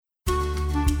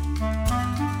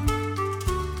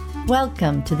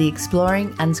Welcome to the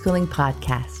Exploring Unschooling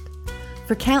podcast.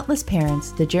 For countless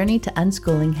parents, the journey to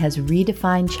unschooling has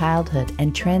redefined childhood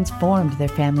and transformed their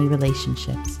family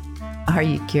relationships. Are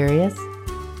you curious?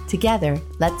 Together,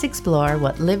 let's explore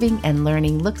what living and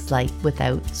learning looks like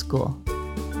without school.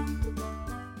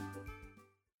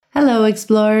 Hello,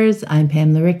 explorers. I'm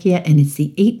Pam Laricchia, and it's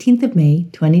the 18th of May,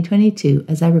 2022,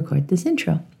 as I record this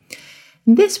intro.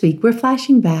 This week, we're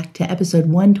flashing back to episode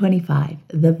 125,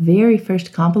 the very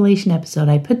first compilation episode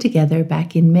I put together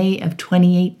back in May of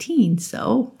 2018,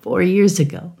 so 4 years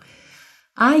ago.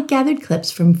 I gathered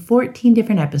clips from 14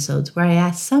 different episodes where I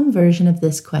asked some version of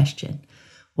this question: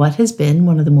 what has been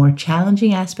one of the more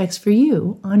challenging aspects for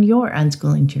you on your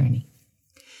unschooling journey?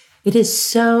 It is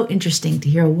so interesting to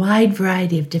hear a wide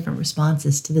variety of different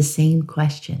responses to the same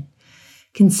question.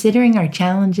 Considering our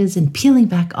challenges and peeling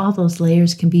back all those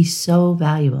layers can be so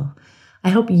valuable. I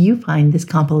hope you find this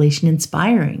compilation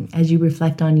inspiring as you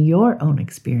reflect on your own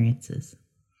experiences.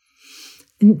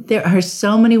 And there are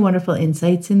so many wonderful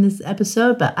insights in this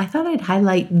episode, but I thought I'd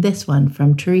highlight this one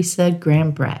from Teresa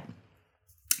Graham Brett.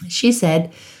 She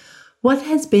said, "What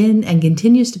has been and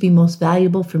continues to be most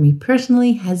valuable for me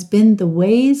personally has been the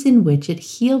ways in which it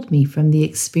healed me from the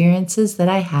experiences that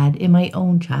I had in my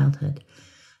own childhood.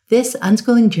 This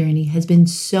unschooling journey has been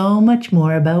so much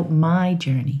more about my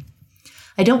journey.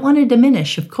 I don't want to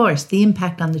diminish, of course, the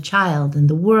impact on the child and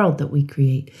the world that we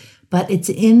create, but it's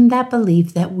in that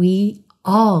belief that we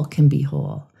all can be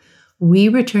whole. We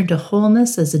return to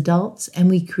wholeness as adults, and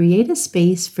we create a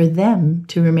space for them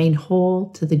to remain whole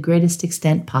to the greatest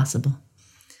extent possible."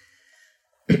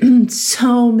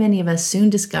 So many of us soon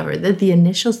discover that the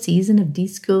initial season of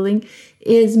deschooling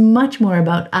is much more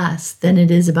about us than it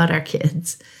is about our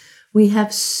kids. We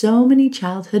have so many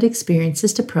childhood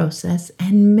experiences to process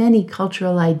and many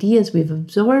cultural ideas we've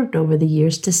absorbed over the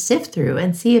years to sift through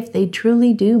and see if they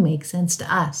truly do make sense to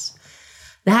us.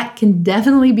 That can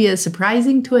definitely be a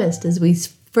surprising twist as we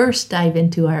first dive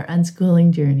into our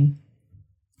unschooling journey.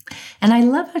 And I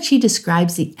love how she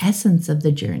describes the essence of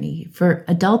the journey for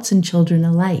adults and children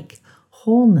alike: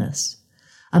 wholeness,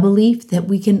 a belief that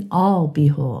we can all be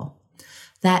whole.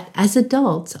 That as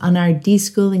adults on our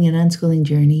deschooling and unschooling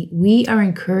journey, we are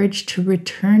encouraged to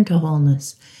return to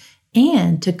wholeness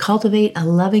and to cultivate a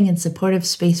loving and supportive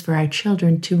space for our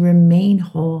children to remain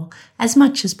whole as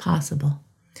much as possible.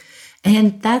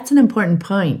 And that's an important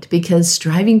point because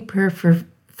striving for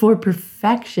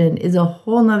perfection is a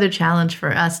whole nother challenge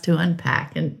for us to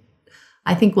unpack. And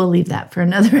I think we'll leave that for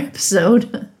another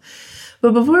episode.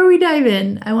 But before we dive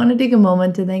in, I want to take a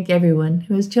moment to thank everyone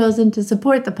who has chosen to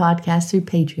support the podcast through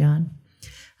Patreon.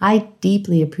 I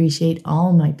deeply appreciate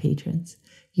all my patrons.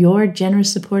 Your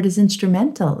generous support is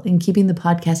instrumental in keeping the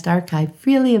podcast archive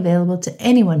freely available to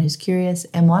anyone who's curious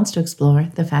and wants to explore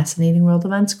the fascinating world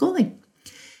of unschooling.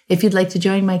 If you'd like to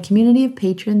join my community of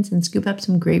patrons and scoop up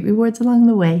some great rewards along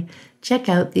the way, check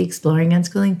out the Exploring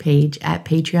Unschooling page at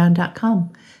patreon.com.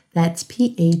 That's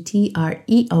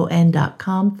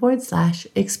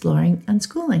patreon.com/exploring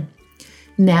unschooling.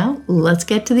 Now, let's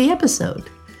get to the episode.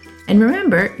 And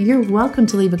remember, you're welcome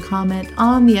to leave a comment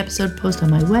on the episode post on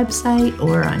my website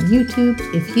or on YouTube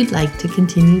if you'd like to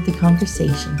continue the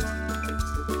conversation.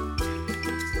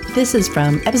 This is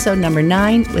from episode number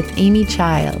 9 with Amy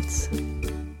Childs.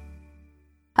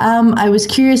 I was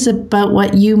curious about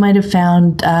what you might have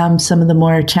found some of the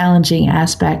more challenging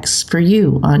aspects for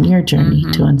you on your journey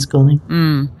to unschooling.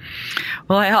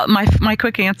 Well, my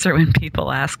quick answer when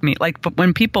people ask me,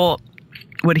 when people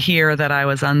would hear that I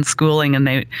was unschooling and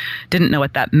they didn't know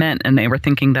what that meant and they were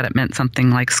thinking that it meant something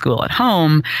like school at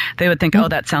home, they would think, oh,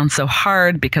 that sounds so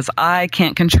hard because I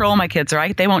can't control my kids, or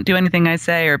they won't do anything I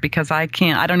say, or because I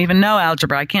don't even know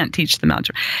algebra, I can't teach them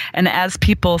algebra. And as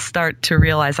people start to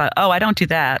realize, oh, I don't do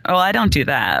that, oh, I don't do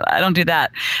that, I don't do that,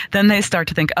 then they start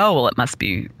to think, oh, well, it must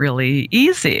be really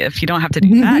easy if you don't have to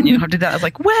do that and you don't have to do that. I was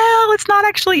like, well, it's not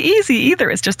actually easy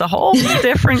either. It's just a whole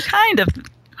different kind of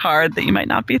hard that you might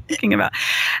not be thinking about.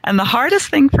 And the hardest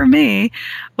thing for me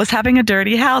was having a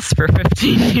dirty house for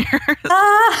 15 years.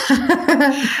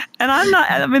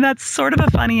 And that's sort of a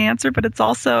funny answer, but it's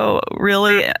also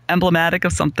really emblematic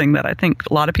of something that I think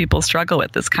a lot of people struggle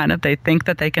with. This kind of, they think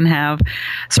that they can have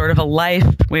sort of a life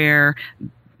where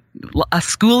a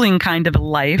schooling kind of a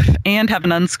life and have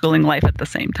an unschooling life at the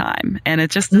same time. And it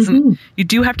just isn't, you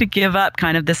do have to give up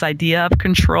kind of this idea of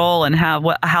control and how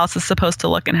what a house is supposed to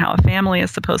look and how a family is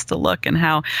supposed to look and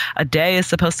how a day is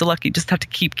supposed to look. You just have to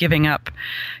keep giving up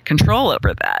control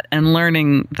over that and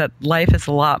learning that life is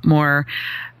a lot more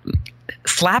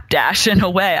slapdash in a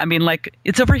way. I mean, like,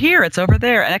 it's over here, it's over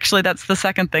there. And actually, that's the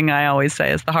second thing I always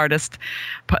say is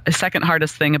second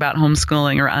hardest thing about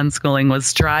homeschooling or unschooling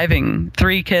was driving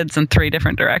 3 kids in 3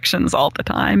 different directions all the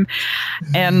time.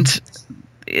 And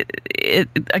it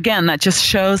again, that just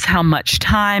shows how much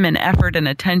time and effort and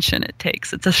attention it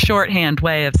takes. It's a shorthand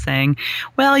way of saying,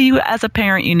 well, you as a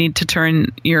parent, you need to turn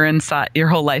your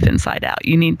whole life inside out.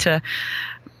 You need to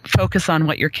focus on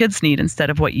what your kids need instead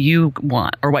of what you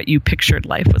want or what you pictured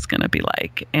life was going to be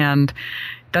like. And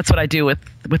that's what I do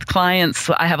with clients.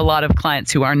 I have a lot of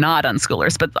clients who are not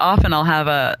unschoolers, but often I'll have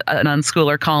an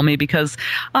unschooler call me because,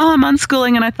 I'm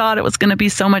unschooling and I thought it was going to be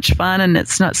so much fun, and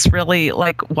it's not really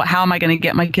like, how am I going to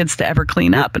get my kids to ever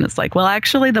clean up? And it's like, well,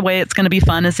 actually, the way it's going to be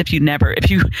fun is if you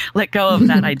let go of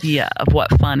that idea of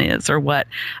what fun is or what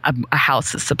a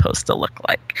house is supposed to look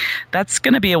like. That's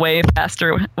going to be a way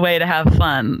faster way to have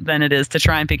fun than it is to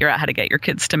try and figure out how to get your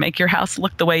kids to make your house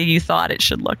look the way you thought it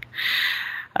should look.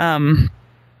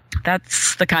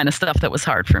 That's the kind of stuff that was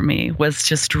hard for me, was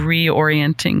just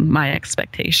reorienting my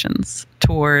expectations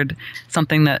toward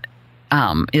something that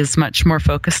is much more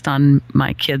focused on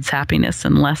my kids' happiness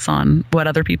and less on what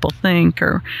other people think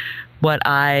or what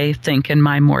I think in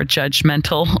my more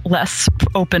judgmental, less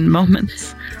open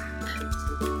moments.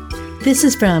 This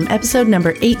is from episode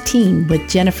number 18 with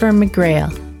Jennifer McGrail.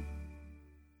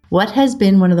 What has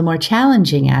been one of the more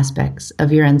challenging aspects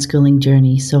of your unschooling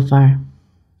journey so far?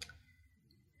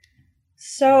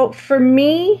 So for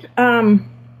me,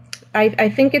 I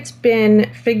think it's been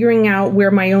figuring out where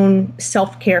my own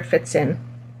self-care fits in.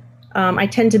 I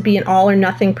tend to be an all or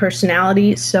nothing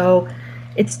personality, so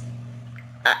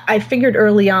I figured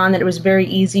early on that it was very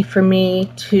easy for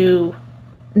me to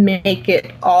make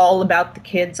it all about the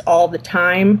kids all the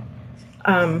time,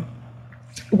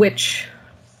 which,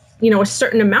 a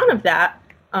certain amount of that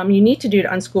you need to do to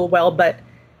unschool well, but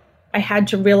I had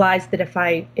to realize that if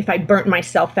I burnt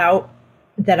myself out,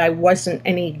 that I wasn't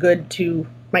any good to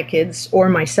my kids or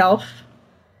myself.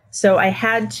 So I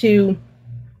had to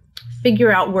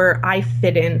figure out where I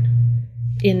fit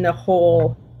in the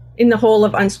whole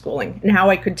of unschooling and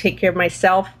how I could take care of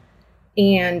myself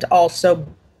and also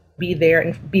be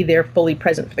there fully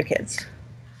present for the kids.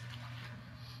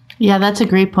 Yeah, that's a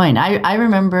great point. I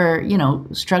remember,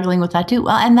 struggling with that too.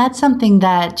 Well, and that's something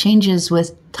that changes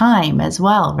with time as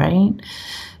well, right?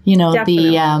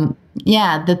 Definitely.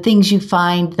 The things you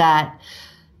find that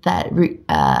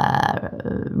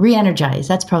re-energize,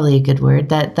 that's probably a good word,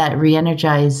 that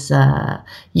re-energize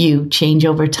you change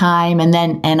over time,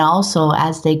 and also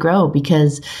as they grow,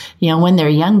 because when they're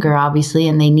younger, obviously,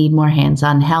 and they need more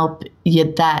hands-on help,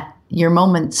 your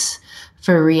moments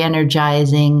for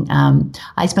re-energizing,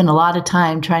 I spent a lot of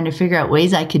time trying to figure out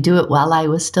ways I could do it while I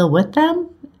was still with them.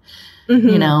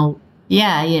 Mm-hmm.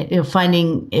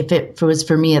 Finding, if it was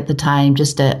for me at the time,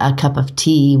 just a cup of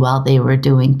tea while they were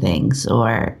doing things,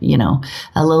 or,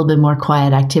 a little bit more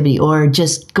quiet activity, or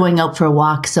just going out for a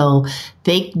walk. So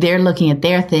they're looking at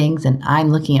their things and I'm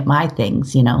looking at my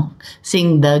things,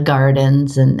 seeing the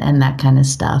gardens and that kind of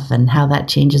stuff, and how that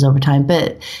changes over time.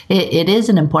 But it is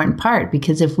an important part,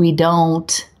 because if we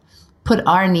don't put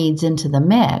our needs into the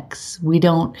mix,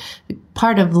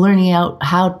 part of learning out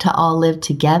how to all live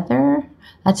together,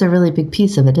 that's a really big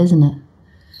piece of it, isn't it?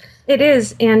 It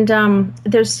is. And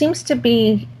there seems to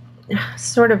be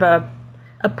sort of a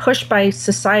push by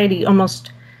society,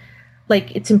 almost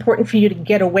like it's important for you to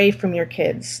get away from your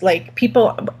kids. Like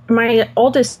my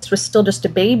oldest was still just a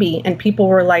baby, and people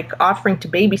were like offering to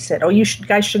babysit. Oh,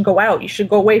 guys should go out. You should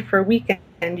go away for a weekend.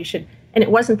 You should. And it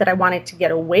wasn't that I wanted to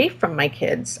get away from my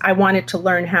kids. I wanted to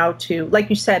learn how to, like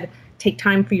you said, take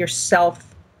time for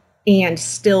yourself and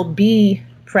still be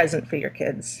present for your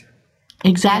kids.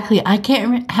 Exactly. I can't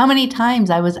remember how many times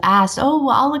I was asked, oh, well,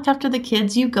 I'll look after the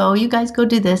kids. You guys go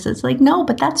do this. It's like, no,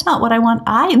 but that's not what I want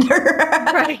either.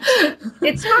 Right.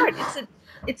 It's hard.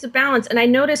 It's a balance. And I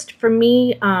noticed for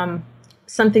me,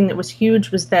 something that was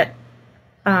huge was that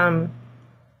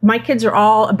my kids are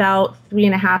all about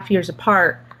 3.5 years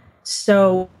apart.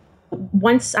 So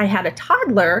once I had a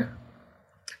toddler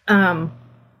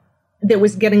that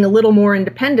was getting a little more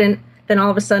independent, then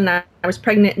all of a sudden I was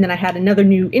pregnant, and then I had another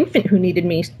new infant who needed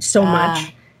me so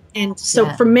much. And so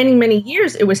for many, many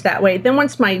years, it was that way. Then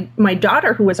once my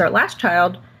daughter, who was our last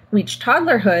child, reached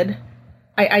toddlerhood,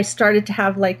 I started to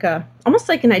have almost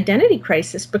like an identity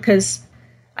crisis, because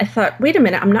I thought, wait a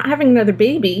minute, I'm not having another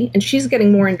baby and she's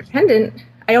getting more independent.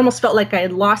 I almost felt like I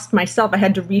had lost myself. I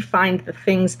had to re-find the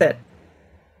things that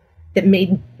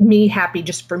made me happy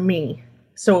just for me.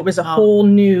 So it was a whole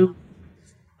new,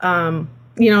 I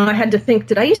had to think,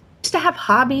 did I used to have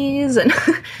hobbies? And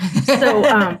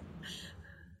so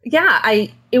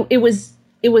it was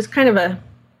kind of a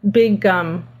big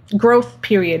growth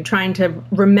period, trying to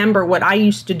remember what I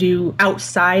used to do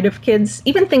outside of kids,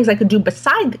 even things I could do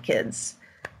beside the kids.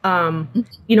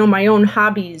 My own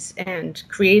hobbies and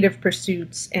creative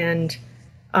pursuits, and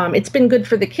it's been good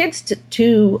for the kids to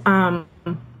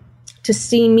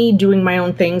see me doing my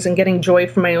own things and getting joy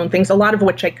from my own things, a lot of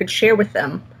which I could share with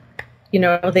them.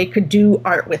 They could do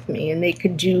art with me, and they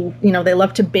could do, they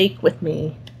love to bake with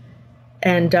me.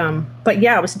 And, but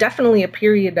yeah, it was definitely a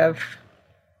period of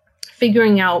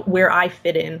figuring out where I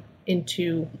fit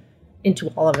into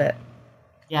all of it.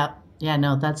 Yeah. Yeah,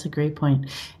 no, that's a great point.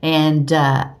 And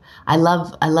I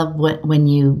love when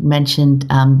you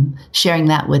mentioned sharing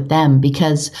that with them,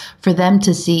 because for them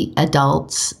to see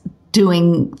adults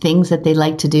doing things that they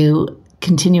like to do,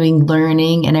 continuing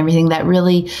learning and everything, that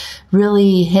really,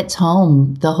 really hits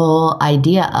home the whole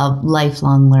idea of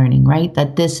lifelong learning, right?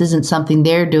 That this isn't something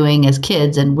they're doing as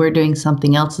kids and we're doing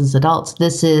something else as adults.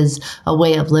 This is a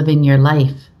way of living your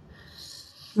life.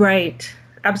 Right.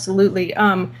 Absolutely.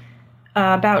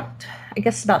 About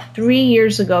 3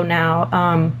 years ago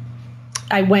now,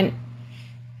 I went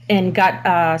and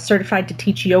got certified to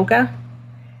teach yoga.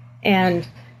 And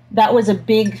that was a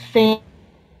big thing.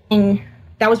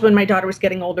 That was when my daughter was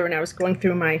getting older and I was going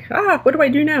through my, what do I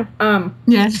do now?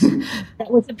 Yes.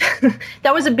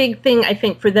 That was a big thing, I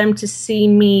think, for them to see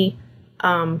me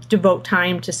devote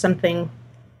time to something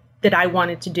that I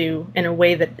wanted to do in a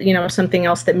way that, something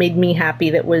else that made me happy,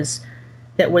 that was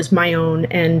my own.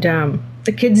 And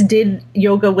the kids did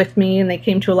yoga with me, and they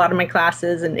came to a lot of my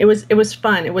classes, and it was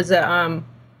fun. It was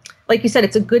like you said,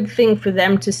 it's a good thing for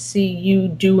them to see you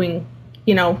doing,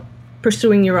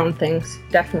 pursuing your own things.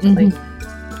 Definitely. Mm-hmm.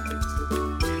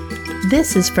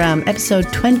 This is from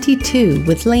episode 22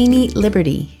 with Lainey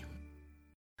Liberty.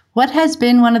 What has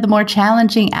been one of the more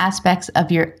challenging aspects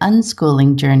of your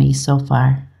unschooling journey so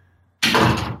far?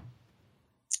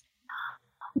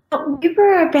 We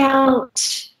were about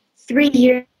 3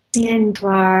 years into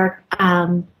our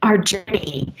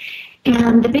journey,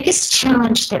 and the biggest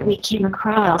challenge that we came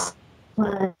across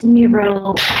was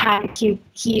Miro had a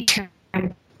key turn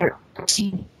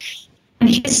 13, and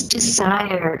his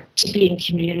desire to be in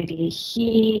community.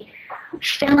 He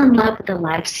fell in love with the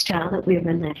lifestyle that we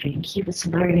were living. He was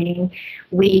learning.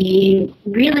 We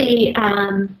really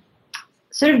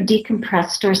sort of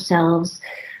decompressed ourselves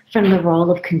from the role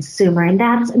of consumer. And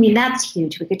that's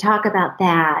huge. We could talk about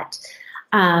that.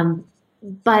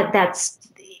 But that's,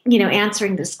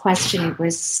 answering this question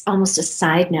was almost a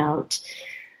side note.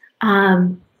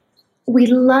 We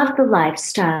loved the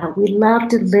lifestyle. We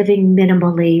loved living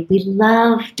minimally. We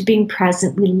loved being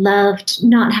present. We loved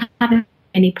not having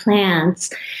any plans.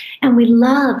 And we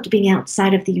loved being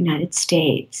outside of the United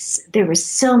States. There was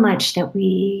so much that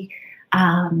we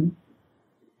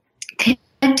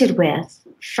connected with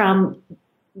from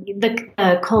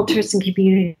the cultures and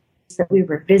communities that we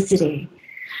were visiting.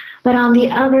 But on the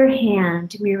other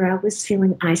hand, Miro was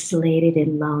feeling isolated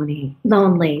and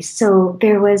lonely. So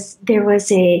there was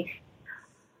a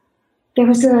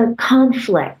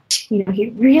conflict.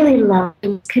 He really loved, he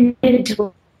was committed to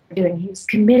what we were doing. He was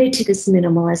committed to this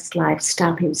minimalist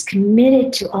lifestyle. He was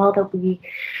committed to all that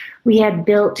we had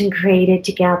built and created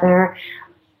together.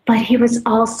 But he was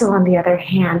also, on the other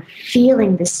hand,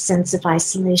 feeling this sense of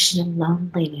isolation and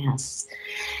loneliness.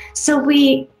 So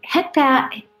we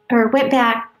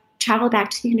traveled back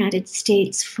to the United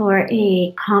States for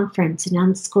a conference, an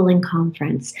unschooling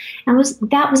conference. And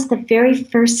that was the very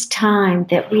first time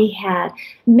that we had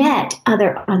met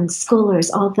other unschoolers,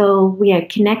 although we had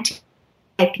connected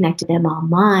them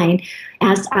online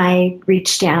as I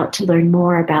reached out to learn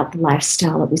more about the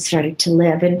lifestyle that we started to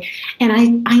live. And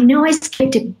I know I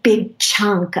skipped a big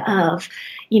chunk of,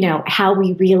 how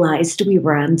we realized we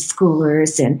were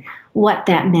unschoolers and what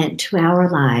that meant to our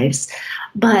lives.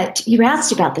 But you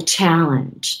asked about the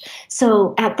challenge.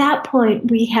 So at that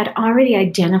point, we had already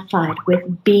identified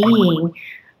with being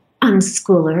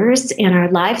unschoolers, and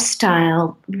our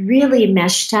lifestyle really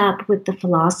meshed up with the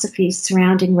philosophies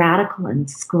surrounding radical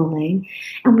unschooling.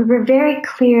 And we were very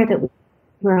clear that we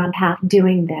were on path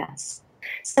doing this.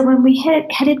 So when we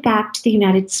headed back to the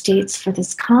United States for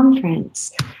this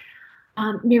conference,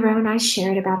 Miro and I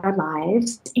shared about our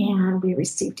lives, and we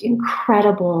received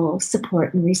incredible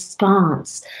support and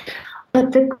response.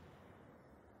 But the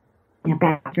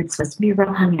backwards was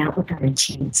Miro hung out with other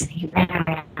teens, and he ran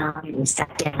around and he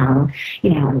sat down.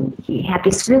 He had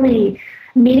these really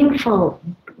meaningful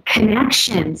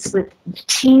connections with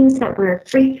teens that were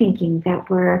free thinking,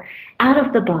 that were out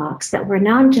of the box, that were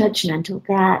non-judgmental,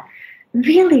 that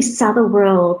really saw the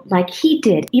world like he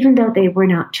did, even though they were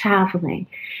not traveling.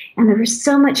 And there was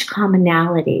so much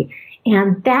commonality.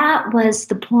 And that was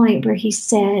the point where he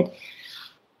said,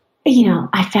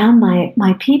 I found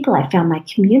my people, I found my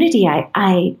community,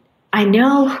 I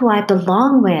know who I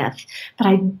belong with,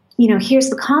 but here's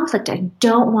the conflict. I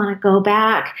don't want to go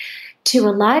back to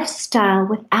a lifestyle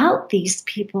without these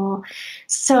people.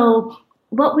 So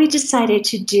what we decided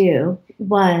to do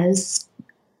was,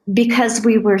 because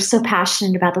we were so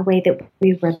passionate about the way that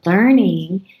we were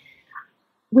learning,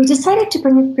 we decided to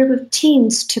bring a group of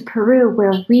teens to Peru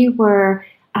where we were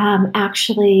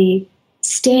actually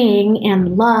staying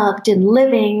and loved and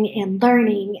living and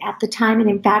learning at the time. And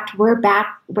in fact,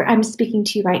 I'm speaking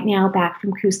to you right now back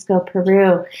from Cusco,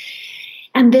 Peru.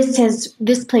 And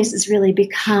this place has really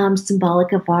become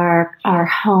symbolic of our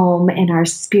home and our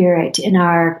spirit and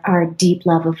our deep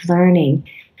love of learning.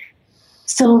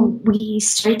 So we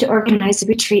started to organize a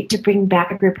retreat to bring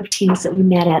back a group of teens that we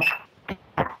met at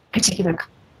a particular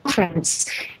conference,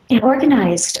 and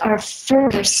organized our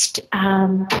first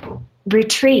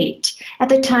retreat. At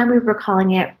the time, we were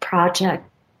calling it Project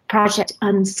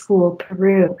Unschool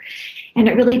Peru, and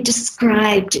it really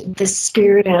described the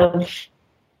spirit of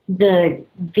the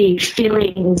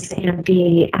feelings and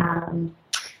the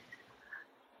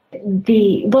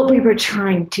what we were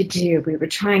trying to do. We were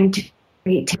trying to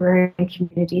create temporary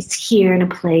communities here in a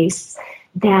place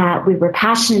that we were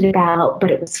passionate about,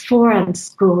 but it was for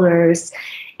unschoolers.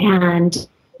 And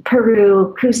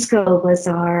Peru, Cusco was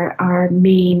our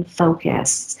main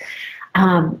focus.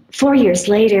 4 years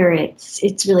later,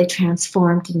 it's really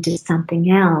transformed into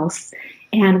something else.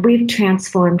 And we've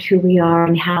transformed who we are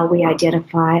and how we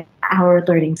identify our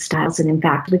learning styles. And in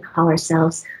fact, we call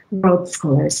ourselves world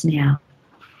schoolers now.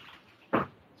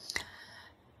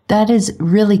 That is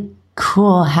really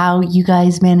cool how you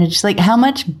guys managed, like how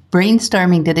much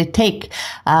brainstorming did it take,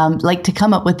 to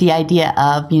come up with the idea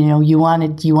of, you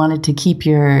wanted to keep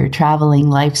your traveling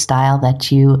lifestyle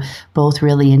that you both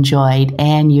really enjoyed,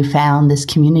 and you found this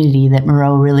community that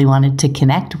Moreau really wanted to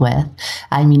connect with.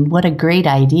 I mean, what a great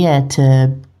idea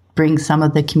to bring some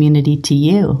of the community to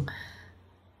you.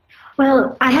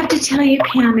 Well, I have to tell you,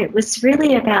 Pam, it was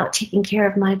really about taking care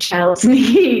of my child's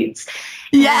needs.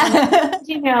 Yeah.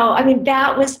 And,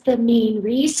 that was the main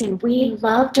reason. We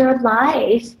loved our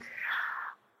life,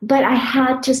 but I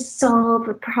had to solve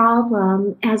a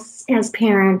problem as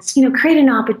parents, create an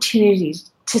opportunity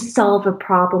to solve a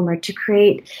problem or to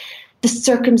create the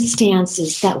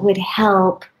circumstances that would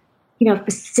help,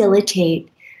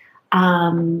 facilitate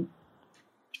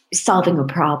solving a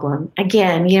problem.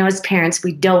 Again, as parents,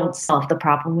 we don't solve the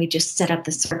problem. We just set up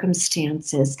the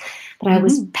circumstances. But I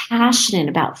was passionate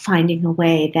about finding a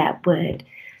way that would,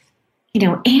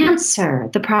 answer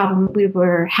the problem we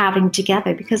were having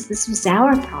together, because this was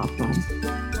our problem.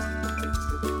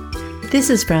 This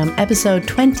is from episode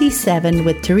 27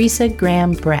 with Teresa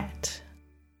Graham Brett.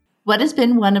 What has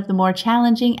been one of the more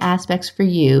challenging aspects for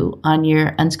you on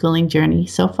your unschooling journey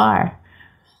so far?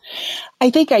 I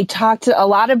think I talked a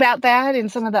lot about that in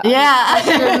some of the other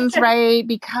questions, right?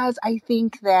 Because I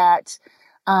think that,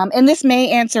 and this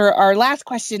may answer our last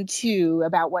question too,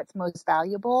 about what's most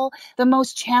valuable. The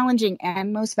most challenging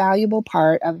and most valuable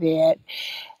part of it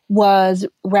was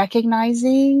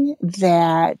recognizing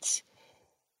that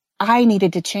I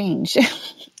needed to change.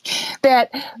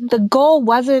 That the goal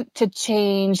wasn't to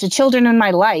change the children in my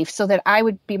life so that I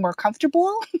would be more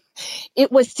comfortable.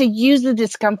 It was to use the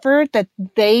discomfort that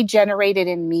they generated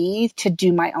in me to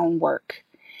do my own work.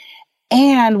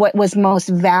 And what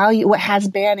has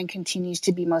been and continues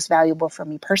to be most valuable for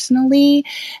me personally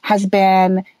has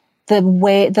been the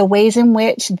ways in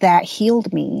which that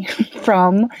healed me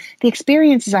from the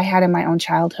experiences I had in my own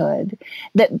childhood.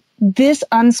 That this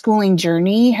unschooling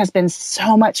journey has been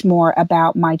so much more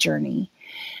about my journey.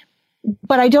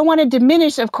 But I don't want to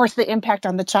diminish, of course, the impact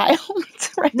on the child,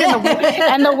 right?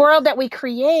 and the world that we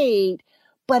create.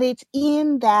 But it's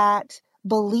in that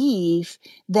belief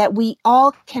that we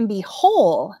all can be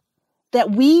whole,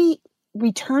 that we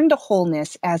return to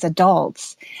wholeness as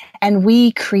adults, and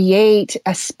we create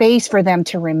a space for them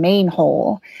to remain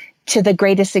whole to the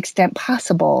greatest extent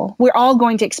possible. We're all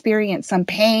going to experience some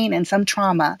pain and some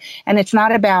trauma. And it's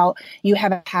not about you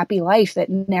have a happy life that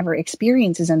never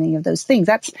experiences any of those things.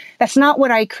 That's not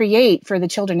what I create for the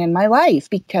children in my life,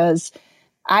 because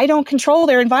I don't control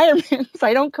their environments.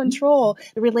 I don't control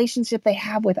the relationship they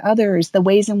have with others, the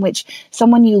ways in which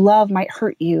someone you love might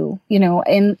hurt you,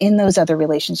 in those other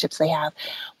relationships they have.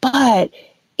 But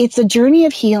it's a journey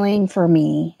of healing for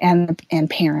me and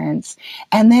parents.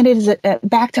 And then it is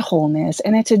back to wholeness.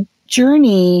 And it's a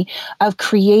journey of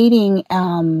creating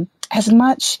as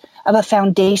much of a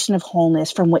foundation of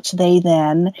wholeness from which they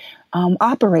then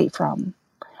operate from,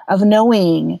 of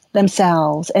knowing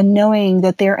themselves and knowing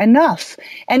that they're enough.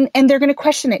 And they're going to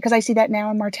question it, because I see that now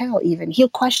in Martel even. He'll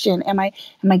question, am I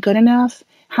good enough?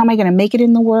 How am I going to make it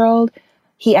in the world?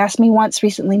 He asked me once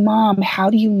recently, Mom, how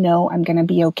do you know I'm going to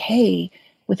be okay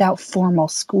without formal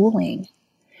schooling?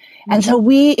 And so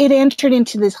it entered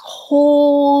into this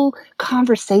whole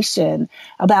conversation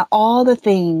about all the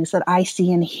things that I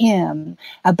see in him,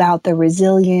 about the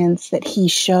resilience that he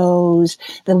shows,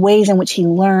 the ways in which he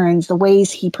learns, the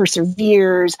ways he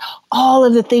perseveres, all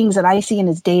of the things that I see in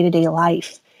his day-to-day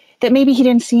life that maybe he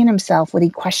didn't see in himself when he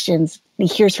questions, he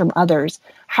hears from others.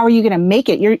 How are you going to make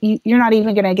it? You're not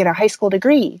even going to get a high school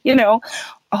degree,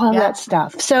 all of that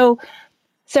stuff. So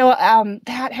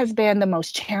that has been the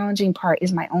most challenging part,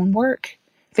 is my own work,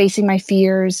 facing my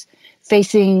fears,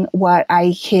 facing what I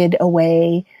hid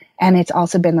away. And it's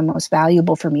also been the most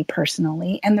valuable for me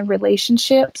personally. And the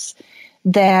relationships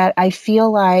that I feel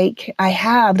like I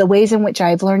have, the ways in which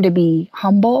I've learned to be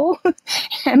humble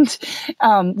and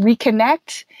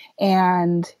reconnect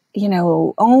and,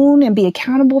 own and be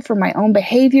accountable for my own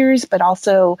behaviors, but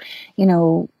also,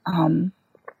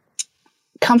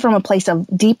 come from a place of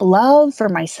deep love for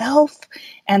myself,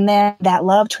 and then that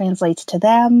love translates to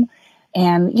them.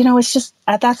 And, it's just,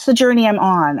 that's the journey I'm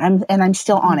on. I'm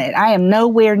still on it. I am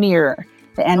nowhere near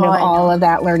the end of all of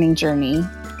that learning journey.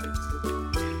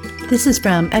 This is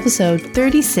from episode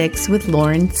 36 with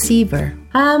Lauren Seaver.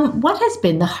 What has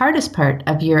been the hardest part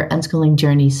of your unschooling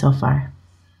journey so far?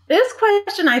 This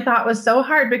question I thought was so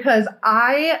hard, because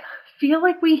I feel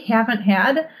like we haven't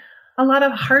had a lot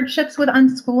of hardships with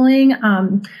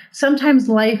unschooling. Sometimes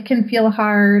life can feel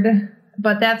hard,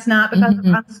 but that's not because of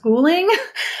unschooling.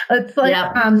 It's like,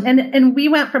 and we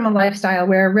went from a lifestyle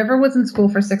where River was in school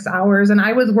for 6 hours and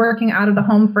I was working out of the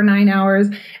home for 9 hours.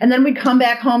 And then we'd come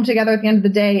back home together at the end of the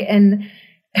day. And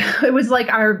it was like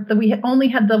we only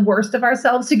had the worst of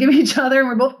ourselves to give each other. And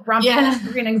we're both grumpy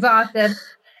and exhausted.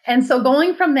 And so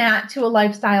going from that to a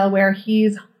lifestyle where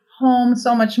he's home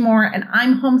so much more and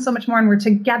I'm home so much more and we're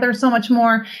together so much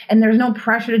more and there's no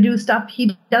pressure to do stuff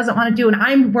he doesn't want to do, and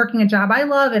I'm working a job I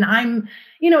love, and I'm,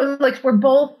 like we're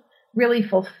both really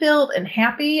fulfilled and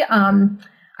happy.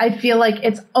 I feel like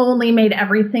it's only made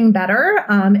everything better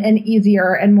and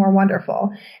easier and more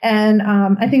wonderful. And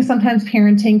I think sometimes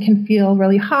parenting can feel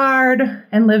really hard,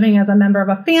 and living as a member of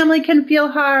a family can feel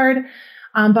hard.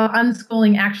 But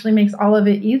unschooling actually makes all of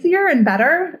it easier and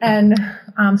better. And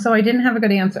so I didn't have a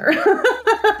good answer.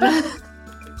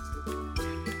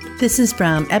 This is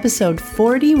from episode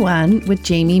 41 with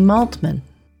Jamie Maltman.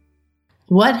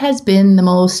 What has been the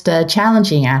most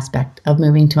challenging aspect of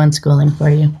moving to unschooling for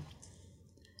you?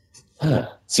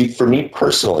 See, for me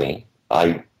personally,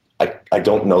 I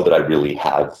don't know that I really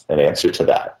have an answer to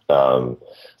that.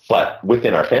 But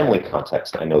within our family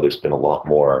context, I know there's been a lot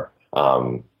more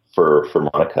for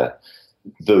Monica.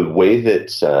 The way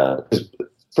that,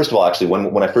 first of all, actually,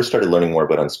 when I first started learning more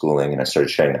about unschooling and I started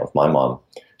sharing that with my mom,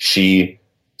 she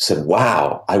said,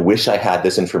 wow, I wish I had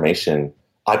this information.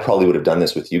 I probably would have done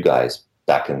this with you guys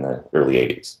back in the early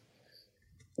 80s.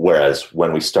 Whereas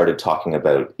when we started talking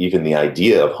about even the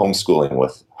idea of homeschooling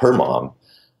with her mom,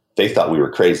 they thought we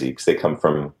were crazy, because they come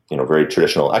from, very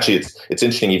traditional. Actually, it's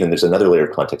interesting. Even there's another layer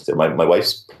of context there. My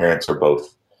wife's parents are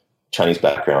both Chinese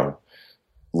background,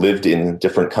 lived in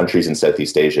different countries in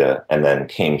Southeast Asia, and then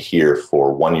came here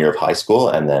for 1 year of high school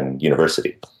and then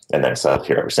university, and then settled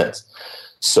here ever since.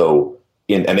 So,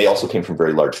 and they also came from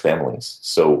very large families.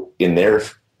 So in their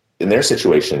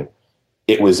situation,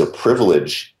 it was a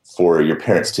privilege for your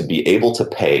parents to be able to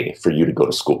pay for you to go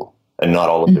to school, and not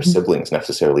all of their siblings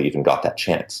necessarily even got that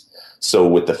chance. So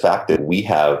with the fact that we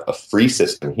have a free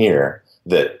system here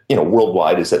that,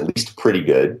 worldwide is at least pretty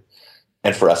good,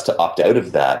 and for us to opt out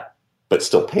of that but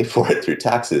still pay for it through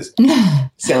taxes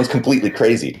sounds completely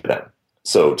crazy to them.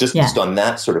 So just on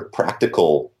that sort of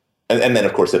practical, and then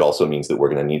of course it also means that we're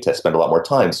going to need to spend a lot more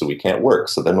time, so we can't work.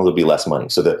 So then there'll be less money.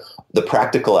 So the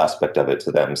practical aspect of it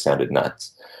to them sounded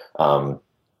nuts.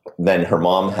 Then her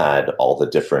mom had all the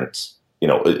different,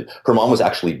 her mom was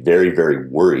actually very, very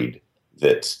worried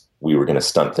that we were going to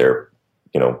stunt their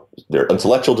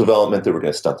intellectual development, that we're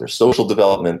going to stunt their social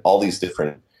development, all these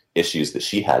different issues that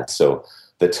she had. So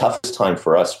the toughest time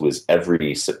for us was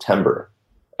every September,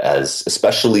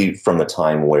 especially from the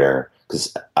time where,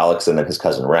 because Alex and then his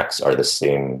cousin Rex are the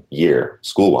same year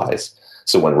school-wise.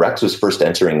 So when Rex was first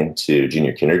entering into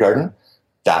junior kindergarten,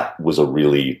 that was a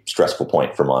really stressful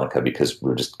point for Monica because we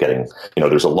were just getting,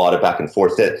 there's a lot of back and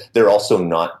forth. That they're also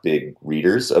not big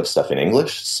readers of stuff in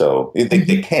English. So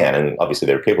they can, and obviously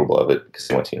they're capable of it because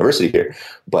they went to university here,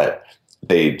 but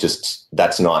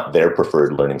that's not their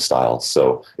preferred learning style.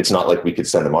 So it's not like we could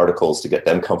send them articles to get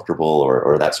them comfortable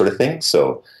or that sort of thing.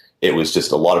 So it was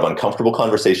just a lot of uncomfortable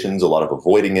conversations, a lot of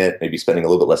avoiding it, maybe spending a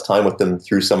little bit less time with them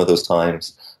through some of those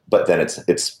times. But then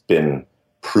it's been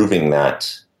proving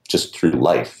that just through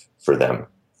life for them.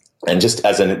 And just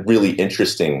as a really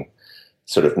interesting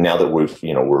sort of, now that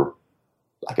we're,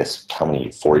 I guess,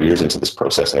 4 years into this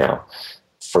process now,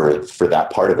 for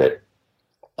that part of it,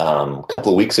 a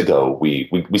couple of weeks ago, we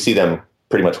see them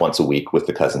pretty much once a week with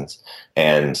the cousins.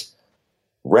 And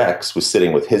Rex was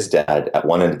sitting with his dad at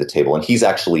one end of the table, and he's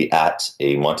actually at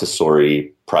a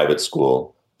Montessori private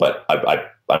school. But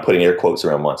I'm putting air quotes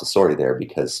around Montessori there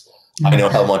because I know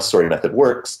how Montessori method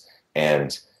works,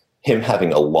 and him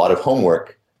having a lot of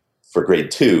homework for grade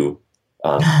 2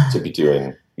 to be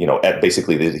doing,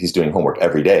 basically he's doing homework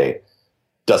every day,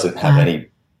 doesn't have any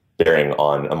bearing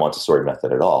on a Montessori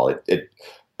method at all.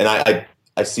 And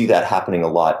I see that happening a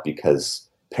lot because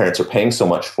parents are paying so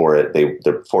much for it.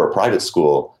 They're for a private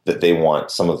school that they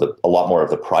want a lot more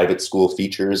of the private school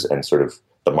features and sort of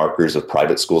the markers of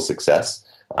private school success.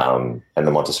 And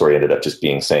the Montessori ended up just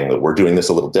saying that we're doing this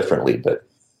a little differently, but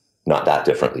not that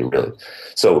differently really.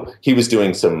 So he was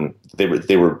doing they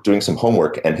were doing some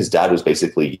homework, and his dad was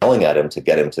basically yelling at him to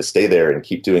get him to stay there and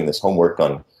keep doing this homework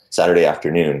on Saturday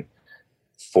afternoon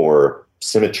for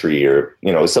symmetry or,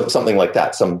 something like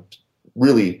that. Some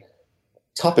really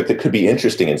topic that could be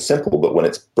interesting and simple, but when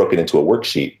it's broken into a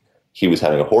worksheet, he was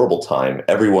having a horrible time.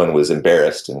 Everyone was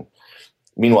embarrassed. And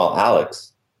meanwhile,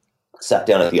 Alex sat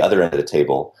down at the other end of the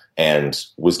table and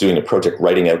was doing a project,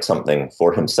 writing out something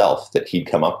for himself that he'd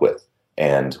come up with,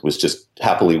 and was just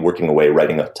happily working away,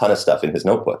 writing a ton of stuff in his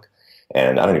notebook.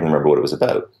 And I don't even remember what it was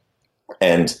about.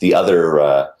 And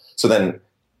so then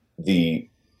the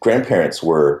grandparents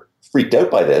were freaked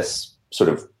out by this, sort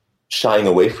of shying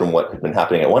away from what had been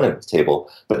happening at one end of the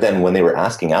table. But then when they were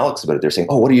asking Alex about it, they're saying,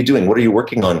 "Oh, what are you doing? What are you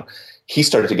working on?" He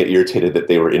started to get irritated that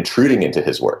they were intruding into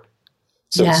his work.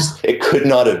 So it could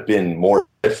not have been more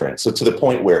different. So to the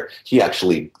point where he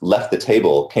actually left the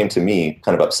table, came to me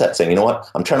kind of upset, saying, "You know what?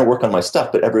 I'm trying to work on my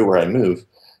stuff, but everywhere I move,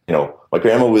 my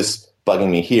grandma was bugging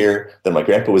me here, then my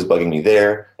grandpa was bugging me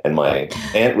there, and my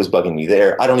aunt was bugging me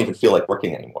there. I don't even feel like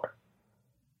working anymore."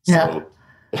 So,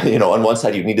 on one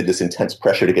side, you needed this intense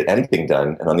pressure to get anything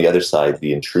done. And on the other side,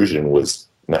 the intrusion was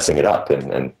messing it up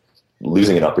and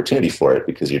losing an opportunity for it,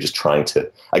 because you're just trying to,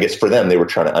 I guess for them, they were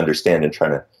trying to understand and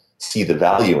trying to see the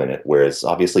value in it, whereas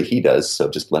obviously he does. So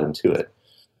just let him to it.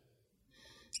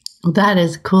 Well, that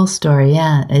is a cool story.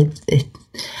 Yeah.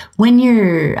 When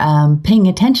you're paying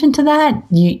attention to that,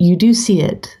 you do see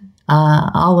it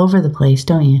all over the place,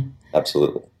 don't you?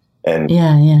 Absolutely. And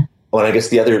yeah. Well, and I guess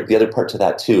the other part to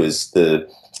that too is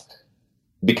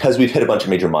because we've hit a bunch of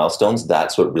major milestones,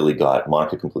 that's what really got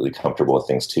Monica completely comfortable with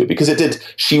things too. Because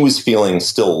she was feeling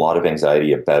still a lot of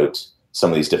anxiety about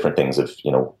some of these different things of,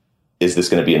 is this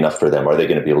going to be enough for them? Are they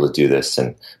going to be able to do this?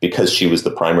 And because she was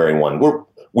the primary one,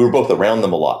 we were both around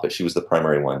them a lot, but she was the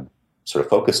primary one sort of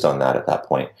focused on that at that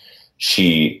point.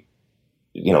 She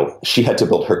had to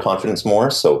build her confidence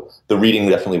more. So the reading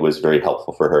definitely was very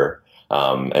helpful for her,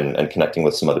 and connecting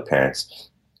with some other parents.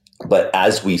 But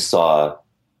as we saw,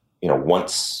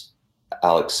 once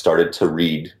Alex started to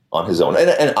read on his own,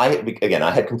 and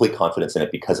I had complete confidence in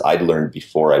it because I'd learned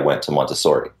before I went to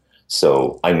Montessori.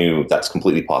 So I knew that's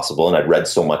completely possible. And I'd read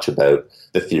so much about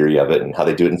the theory of it and how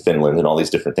they do it in Finland and all these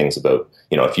different things about,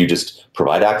 if you just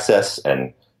provide access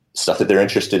and stuff that they're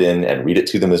interested in and read it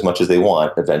to them as much as they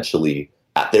want, eventually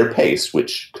at their pace,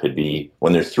 which could be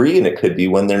when they're 3 and it could be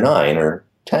when they're 9 or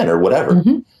 10 or whatever,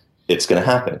 it's going to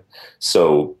happen.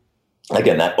 So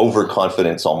again, that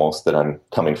overconfidence almost that I'm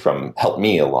coming from helped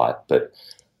me a lot. But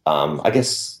I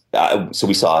guess, so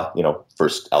we saw,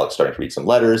 first Alex starting to read some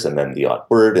letters and then the odd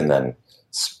word and then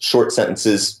short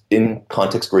sentences in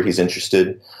context where he's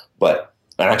interested. And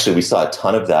actually we saw a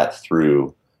ton of that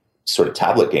through sort of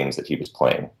tablet games that he was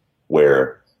playing,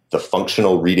 where the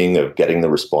functional reading of getting the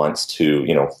response to,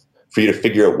 for you to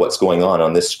figure out what's going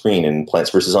on this screen in Plants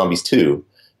vs. Zombies 2,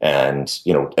 and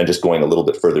just going a little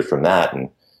bit further from that and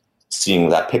seeing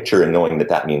that picture and knowing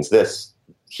that means this,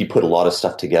 he put a lot of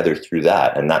stuff together through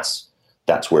that. And that's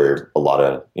where a lot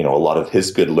of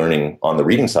his good learning on the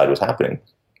reading side was happening.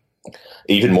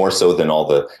 Even more so than all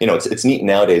the, it's neat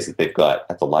nowadays that they've got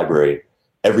at the library,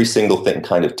 every single thing,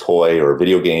 kind of toy or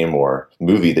video game or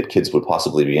movie that kids would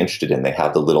possibly be interested in. They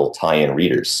have the little tie-in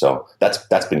readers. So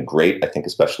that's been great, I think,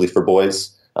 especially for boys.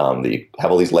 They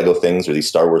have all these Lego things or these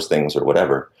Star Wars things or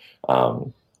whatever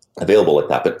available like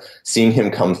that. But seeing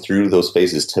him come through those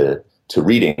phases to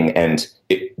reading, and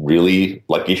it really,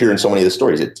 like you hear in so many of the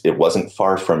stories, it wasn't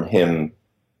far from him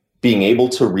being able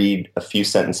to read a few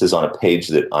sentences on a page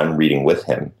that I'm reading with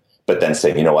him, but then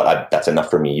saying, you know what, that's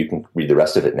enough for me. You can read the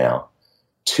rest of it now.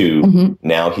 To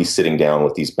now he's sitting down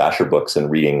with these basher books and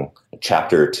reading a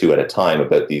chapter or two at a time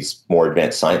about these more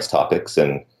advanced science topics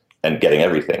and getting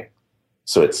everything.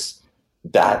 So it's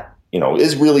that,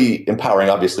 is really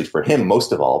empowering, obviously, for him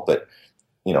most of all, but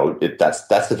that's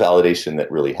the validation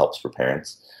that really helps for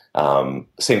parents.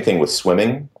 Same thing with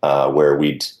swimming, where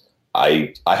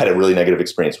I had a really negative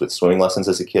experience with swimming lessons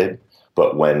as a kid,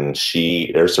 but whereas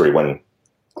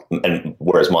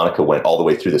Monica went all the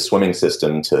way through the swimming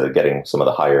system to getting some of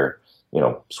the higher,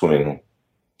 swimming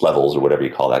levels or whatever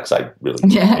you call that, because I really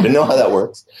didn't know how that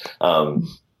works.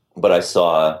 But I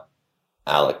saw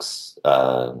Alex,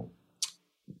 I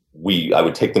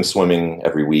would take them swimming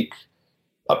every week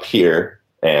up here.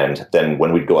 And then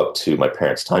when we'd go up to my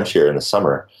parents' timeshare in the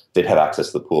summer, they'd have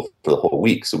access to the pool for the whole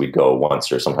week. So we'd go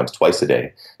once or sometimes twice a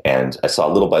day. And I saw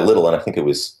little by little, and I think it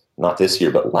was not this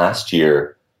year, but last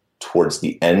year, towards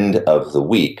the end of the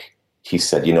week, he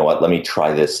said, you know what, let me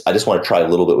try this. I just want to try a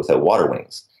little bit without water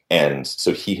wings. And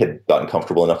so he had gotten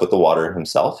comfortable enough with the water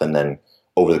himself. And then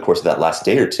over the course of that last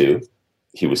day or two,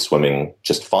 he was swimming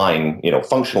just fine,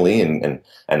 functionally. And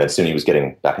then soon he was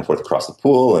getting back and forth across the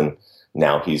pool. And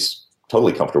now he's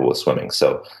totally comfortable with swimming.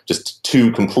 So just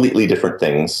two completely different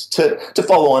things to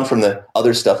follow on from the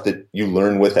other stuff that you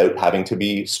learn without having to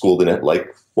be schooled in it,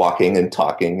 like walking and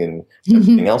talking and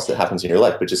everything else that happens in your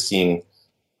life. But just seeing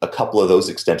a couple of those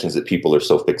extensions that people are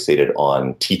so fixated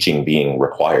on teaching being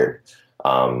required,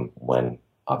 when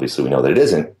obviously we know that it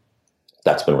isn't,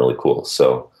 that's been really cool.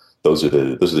 So those are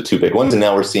the two big ones. And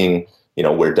now we're seeing,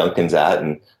 where Duncan's at.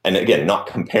 And again, not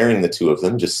comparing the two of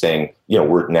them, just saying,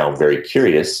 we're now very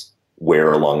curious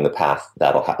where along the path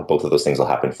that'll happen. Both of those things will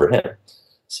happen for him.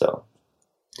 So,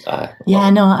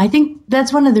 I think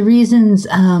that's one of the reasons,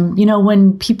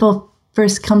 when people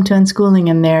first come to unschooling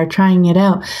and they're trying it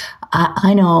out,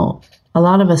 I know a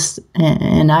lot of us,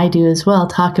 and I do as well,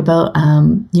 talk about,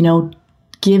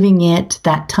 giving it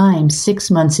that time,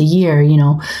 6 months, a year,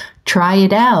 try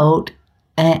it out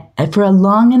for a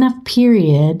long enough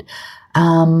period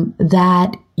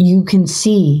that you can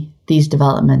see these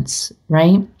developments,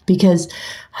 right? Because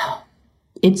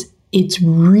it's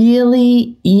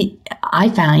really, I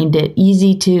find it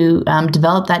easy to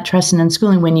develop that trust in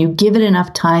unschooling when you give it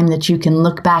enough time that you can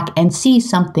look back and see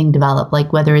something develop,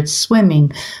 like whether it's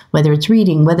swimming, whether it's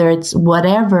reading, whether it's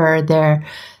whatever their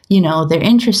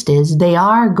interest is, they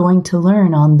are going to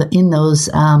learn in those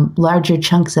larger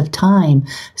chunks of time.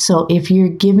 So if you're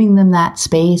giving them that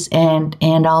space and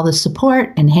all the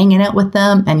support and hanging out with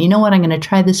them, and you know what, I'm going to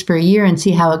try this for a year and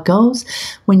see how it goes.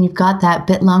 When you've got that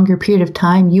bit longer period of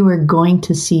time, you are going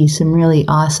to see some really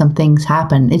awesome things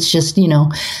happen. It's just,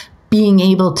 being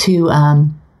able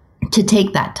to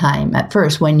take that time at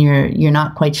first when you're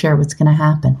not quite sure what's going to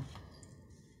happen.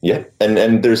 Yeah.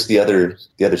 And there's the other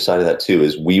side of that too,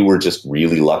 is we were just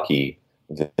really lucky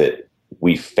that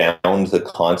we found the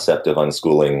concept of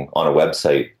unschooling on a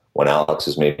website when Alex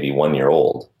was maybe 1 year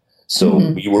old. So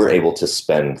we were able to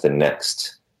spend the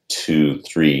next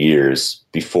 2-3 years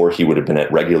before he would have been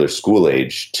at regular school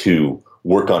age to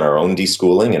work on our own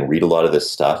deschooling and read a lot of this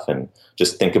stuff and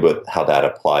just think about how that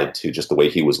applied to just the way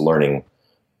he was learning,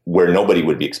 where nobody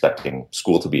would be expecting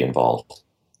school to be involved.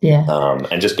 Yeah.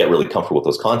 And just get really comfortable with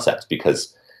those concepts,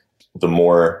 because the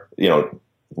more,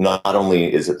 not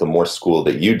only is it the more school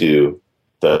that you do,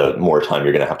 the more time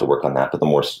you're going to have to work on that, but the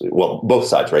more, both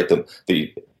sides, right?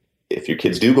 If your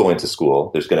kids do go into school,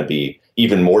 there's going to be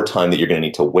even more time that you're going to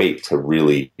need to wait to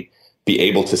really be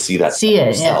able to see that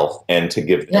yourself and to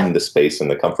give them the space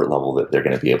and the comfort level that they're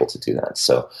going to be able to do that.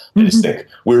 So I just think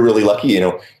we're really lucky,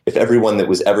 if everyone that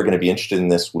was ever going to be interested in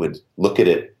this would look at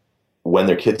it when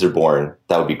their kids are born,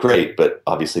 that would be great. But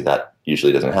obviously that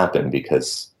usually doesn't happen,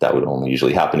 because that would only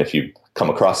usually happen if you come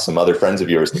across some other friends of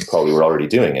yours that probably were already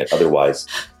doing it. Otherwise,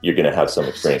 you're going to have some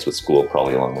experience with school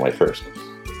probably along the way first.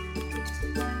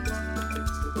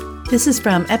 This is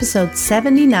from episode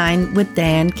 79 with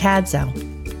Dan Cadzo.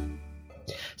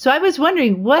 So I was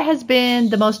wondering, what has been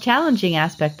the most challenging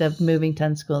aspect of moving to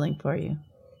unschooling for you?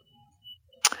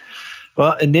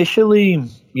 Well, initially,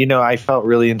 I felt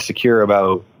really insecure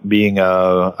about being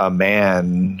a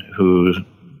man who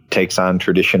takes on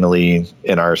traditionally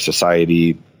in our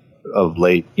society of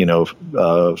late,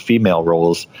 female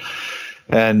roles.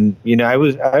 And, I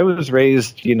was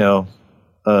raised, a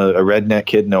redneck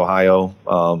kid in Ohio.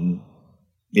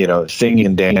 Singing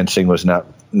and dancing was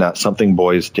not something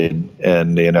boys did.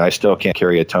 And, I still can't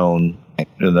carry a tone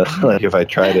like if I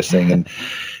try to sing.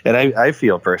 And I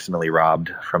feel personally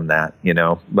robbed from that,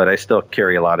 but I still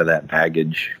carry a lot of that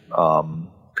baggage.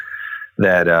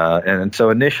 And so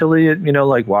initially,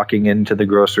 like walking into the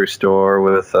grocery store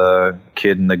with a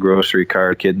kid in the grocery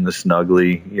cart, kid in the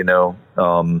Snuggly,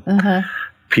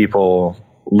 people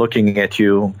looking at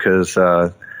you because,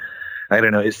 I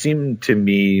don't know, it seemed to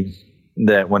me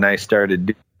that when I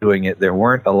started doing it, there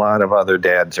weren't a lot of other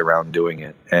dads around doing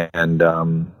it.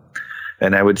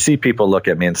 And I would see people look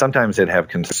at me, and sometimes they'd have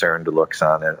concerned looks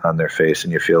on their face,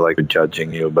 and you feel like they're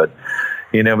judging you. But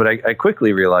I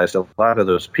quickly realized a lot of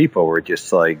those people were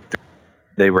just like,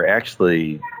 they were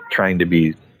actually trying to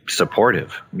be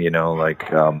supportive,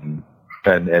 and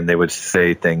they would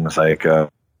say things like,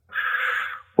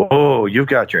 "Oh, you've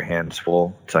got your hands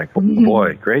full." It's like, oh,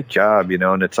 boy, great job,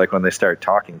 and it's like when they start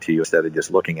talking to you instead of just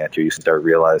looking at you, you start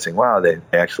realizing, wow, they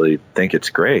actually think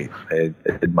it's great. They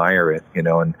admire it,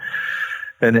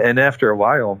 and after a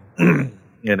while,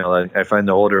 I find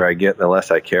the older I get, the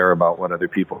less I care about what other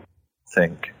people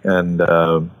think. And,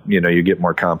 you get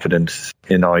more confidence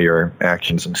in all your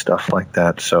actions and stuff like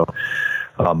that. So,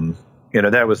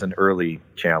 that was an early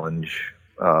challenge,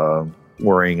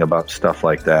 worrying about stuff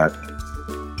like that.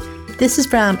 This is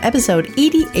from episode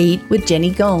 88 with Jenny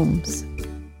Gomes.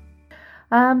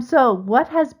 So what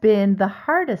has been the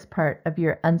hardest part of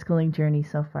your unschooling journey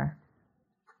so far?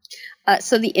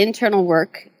 So the internal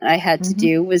work I had to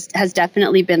do has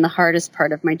definitely been the hardest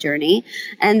part of my journey.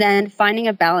 And then finding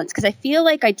a balance, because I feel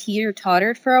like I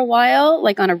teeter-tottered for a while,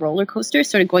 like on a roller coaster,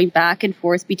 sort of going back and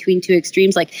forth between two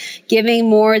extremes, like giving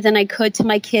more than I could to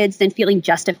my kids, then feeling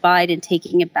justified and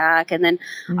taking it back. And then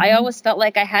I always felt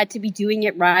like I had to be doing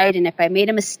it right. And if I made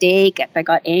a mistake, if I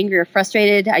got angry or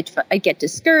frustrated, I'd get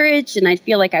discouraged and I'd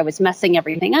feel like I was messing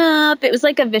everything up. It was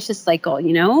like a vicious cycle,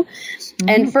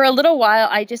 And for a little while,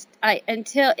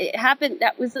 until it happened,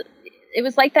 it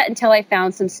was like that until I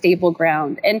found some stable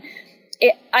ground. And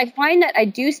I find that I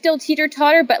do still teeter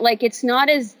totter, but like, it's not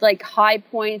as like high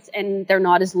points and they're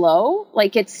not as low.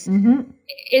 Like it's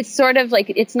sort of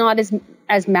like, it's not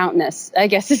as mountainous, I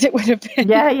guess, as it would have been.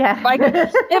 Yeah.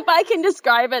 If I can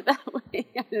describe it that way,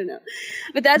 I don't know.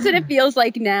 But that's what it feels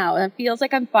like now. It feels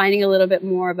like I'm finding a little bit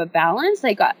more of a balance.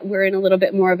 Like we're in a little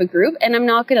bit more of a group, and I'm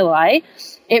not going to lie.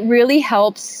 It really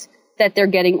helps that they're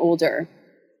getting older,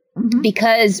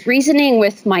 because reasoning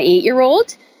with my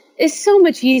 8-year-old is so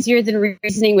much easier than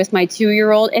reasoning with my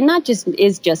 2-year-old. And that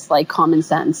is just like common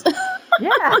sense.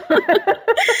 Yeah.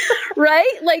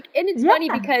 Right? Like, and it's funny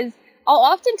because I'll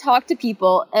often talk to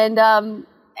people and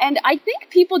I think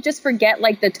people just forget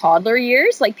like the toddler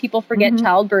years. Like people forget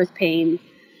childbirth pain.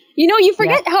 You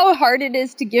forget how hard it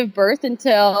is to give birth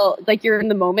until like you're in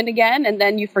the moment again. And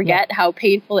then you forget how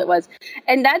painful it was.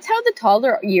 And that's how the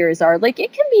toddler years are. Like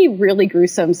it can be really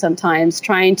gruesome sometimes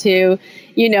trying to,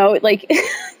 like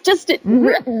just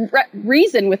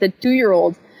reason with a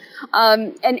 2-year-old.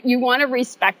 And you want to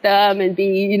respect them and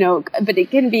be, but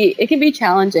it can be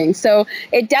challenging. So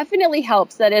it definitely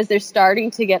helps that as they're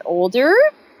starting to get older,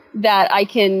 that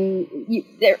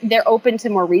they're open to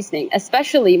more reasoning,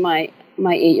 especially my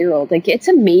 8-year-old. Like it's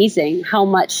amazing how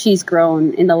much she's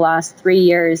grown in the last 3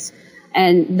 years,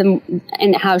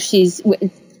 and how she's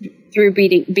through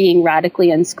being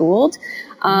radically unschooled.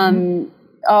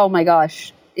 Oh my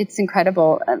gosh, it's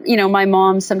incredible. My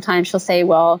mom, sometimes she'll say,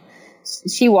 well,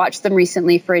 she watched them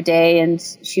recently for a day and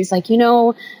she's like,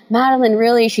 Madeline,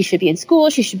 really, she should be in school.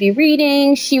 She should be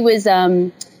reading. She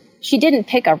didn't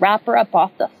pick a wrapper up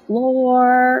off the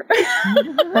floor.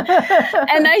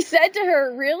 And I said to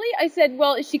her, really? I said,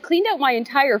 well, she cleaned out my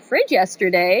entire fridge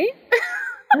yesterday.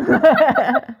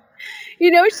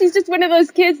 She's just one of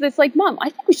those kids that's like, Mom, I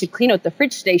think we should clean out the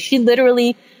fridge today. She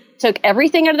literally took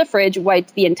everything out of the fridge,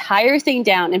 wiped the entire thing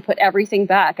down, and put everything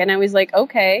back. And I was like,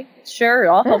 okay, sure,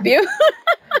 I'll help you.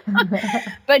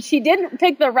 But she didn't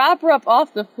pick the wrapper up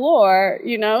off the floor,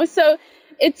 So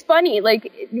it's funny,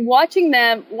 like watching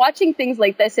things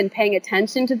like this and paying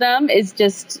attention to them is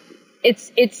just,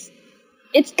 it's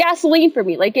gasoline for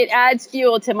me. Like it adds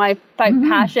fuel to my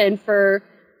passion for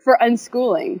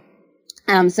unschooling.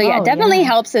 Definitely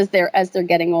helps as they're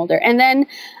getting older. And then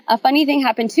a funny thing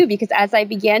happened too, because as I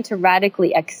began to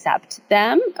radically accept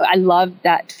them, I love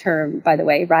that term, by the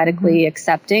way, radically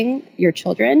accepting your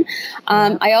children.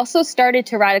 I also started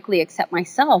to radically accept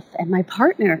myself and my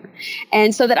partner.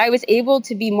 And so that I was able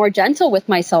to be more gentle with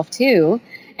myself too.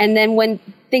 And then when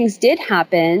things did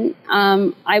happen,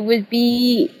 I would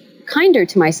be kinder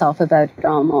to myself about it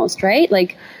almost, right?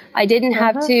 Like I didn't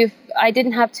have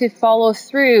to follow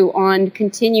through on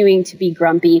continuing to be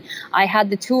grumpy. I had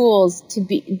the tools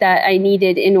that I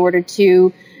needed in order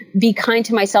to be kind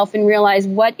to myself and realize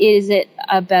what is it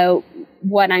about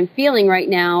what I'm feeling right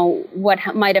now? What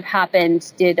might have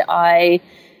happened?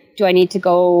 Do I need to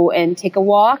go and take a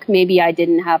walk? Maybe I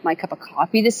didn't have my cup of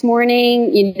coffee this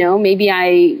morning. Maybe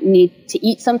I need to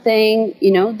eat something.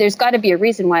 There's got to be a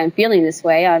reason why I'm feeling this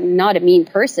way. I'm not a mean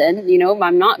person.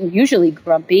 I'm not usually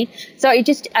grumpy. So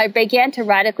I began to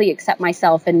radically accept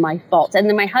myself and my faults, and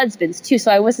then my husband's too.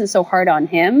 So I wasn't so hard on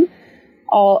him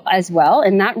all as well.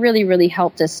 And that really, really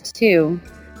helped us too.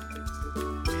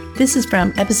 This is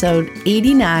from episode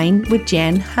 89 with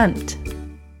Jan Hunt.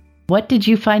 What did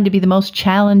you find to be the most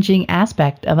challenging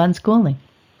aspect of unschooling?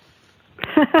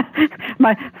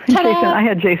 I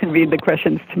had Jason read the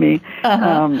questions to me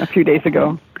a few days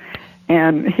ago,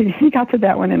 and he got to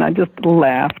that one, and I just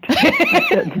laughed. I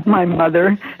said, my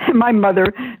mother,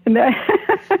 and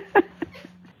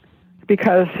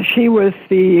because she was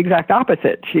the exact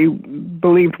opposite. She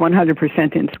believed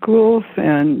 100% in schools,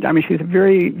 and she's a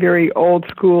very, very old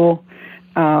school.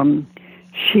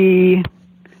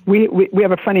 We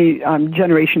have a funny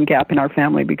generation gap in our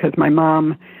family because my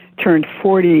mom turned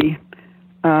 40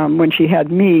 when she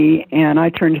had me, and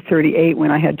I turned 38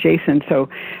 when I had Jason. So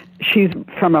she's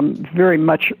from a very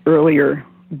much earlier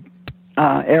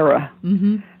era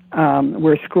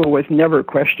where school was never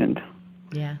questioned.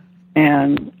 Yeah.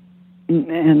 And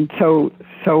so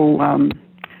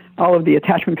all of the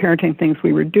attachment parenting things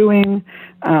we were doing,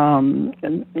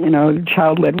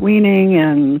 child-led weaning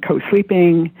and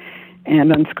co-sleeping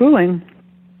and unschooling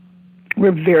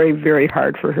were very, very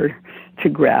hard for her to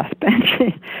grasp. And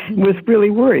she was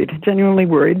really worried, genuinely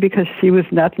worried, because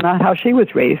that's not how she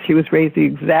was raised. She was raised the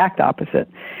exact opposite.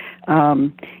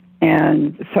 And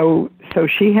so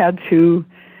she had to,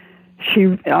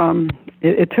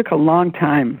 it took a long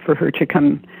time for her to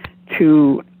come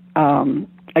to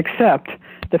accept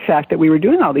the fact that we were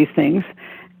doing all these things.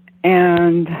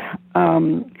 And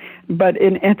but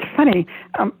it's funny.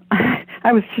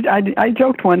 I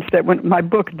joked once that when my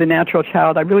book, The Natural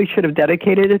Child, I really should have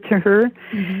dedicated it to her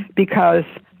because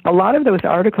a lot of those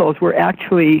articles were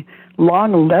actually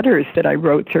long letters that I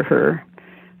wrote to her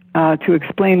to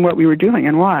explain what we were doing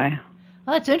and why.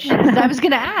 Well, that's interesting because I was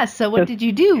going to ask. So, what did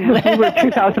you do? We were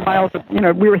 2,000 miles.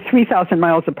 We were 3,000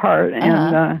 miles apart,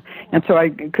 and so I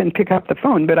couldn't pick up the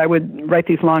phone. But I would write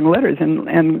these long letters, and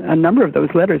a number of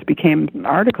those letters became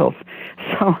articles.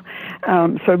 So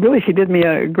really, she did me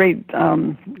a great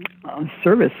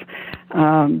service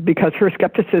because her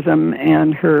skepticism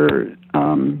and her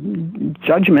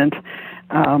judgment,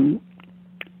 that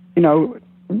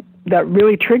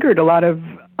really triggered a lot of.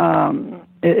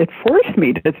 It forced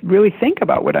me to really think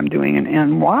about what I'm doing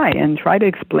and why, and try to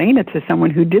explain it to someone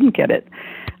who didn't get it.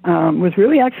 Was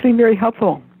really actually very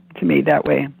helpful to me that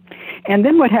way. And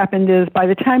then what happened is, by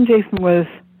the time Jason was,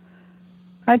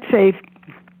 I'd say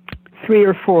 3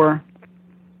 or 4,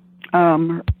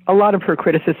 a lot of her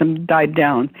criticism died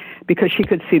down because she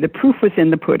could see the proof was in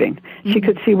the pudding. She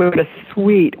could see what a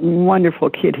sweet,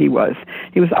 wonderful kid he was.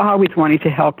 He was always wanting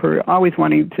to help her, always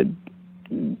wanting to,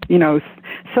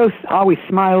 so always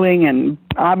smiling and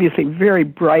obviously very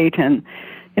bright, and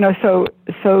so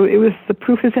it was, the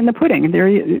proof is in the pudding. There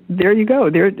you go.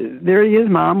 There he is,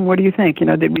 Mom. What do you think?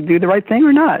 Did we do the right thing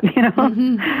or not?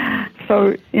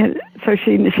 So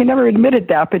she never admitted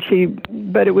that,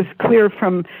 but it was clear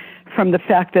from the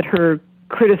fact that her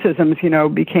criticisms,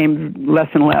 became less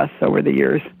and less over the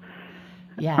years.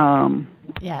 Yeah.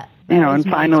 Yeah. And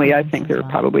finally, I think they were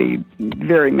probably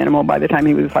very minimal by the time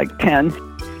he was like 10.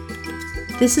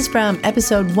 This is from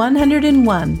episode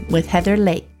 101 with Heather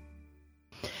Lake.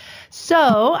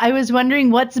 So I was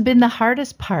wondering, what's been the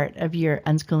hardest part of your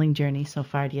unschooling journey so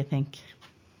far, do you think?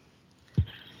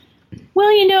 Well,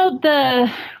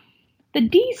 the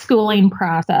deschooling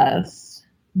process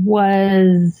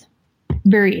was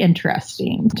very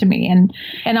interesting to me.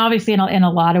 And obviously in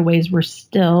a lot of ways, we're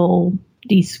still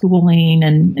deschooling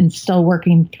and still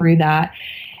working through that.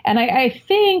 And I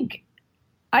think,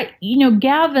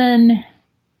 Gavin,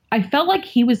 I felt like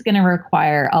he was going to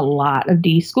require a lot of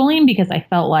deschooling because I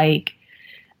felt like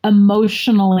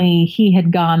emotionally he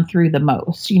had gone through the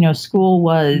most. School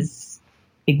was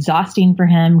exhausting for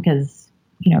him because,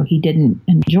 he didn't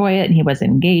enjoy it and he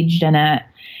wasn't engaged in it.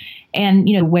 And,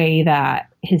 the way that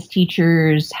his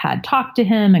teachers had talked to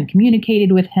him and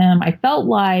communicated with him, I felt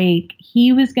like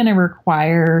he was going to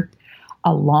require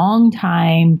a long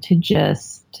time to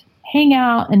just hang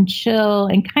out and chill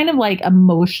and kind of like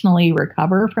emotionally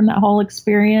recover from that whole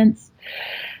experience.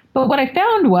 But what I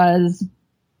found was,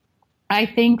 I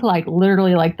think like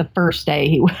literally like the first day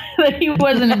he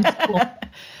wasn't in school,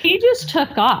 he just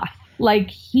took off. Like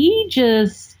he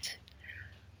just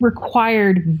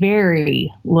required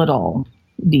very little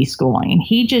deschooling.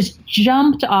 He just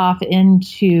jumped off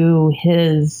into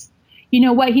his,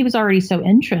 what he was already so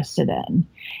interested in.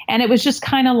 And it was just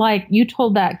kind of like, you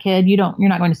told that kid, you're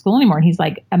not going to school anymore. And he's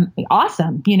like,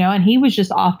 awesome, and he was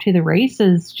just off to the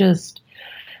races, just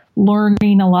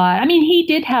learning a lot. I mean, he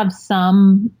did have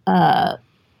some,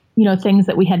 things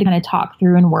that we had to kind of talk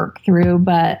through and work through,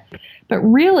 but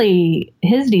really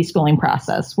his deschooling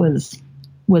process was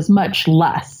much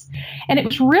less. And it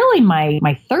was really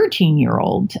my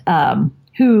 13-year-old,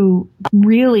 who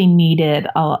really needed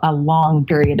a long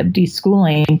period of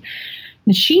deschooling.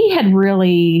 And she had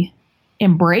really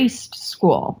embraced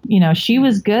school. She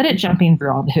was good at jumping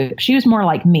through all the hoops. She was more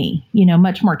like me,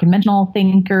 much more conventional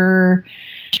thinker.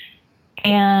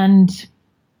 And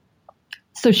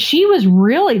so she was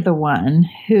really the one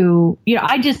who,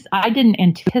 I didn't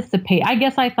anticipate. I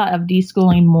guess I thought of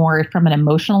deschooling more from an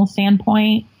emotional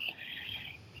standpoint.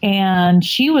 And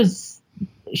she was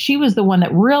the one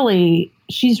that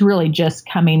she's really just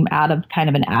coming out of kind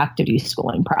of an active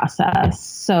deschooling process.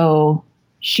 So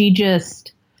she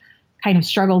just kind of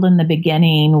struggled in the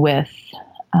beginning with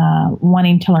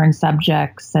wanting to learn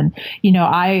subjects. And,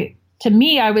 to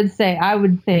me, I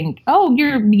would think, oh,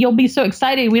 you'll be so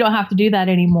excited. We don't have to do that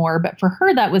anymore. But for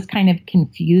her, that was kind of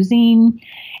confusing.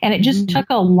 And it just took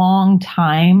a long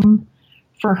time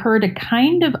for her to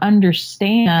kind of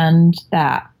understand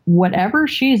that whatever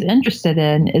she's interested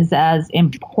in is as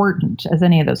important as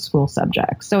any of those school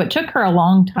subjects. So it took her a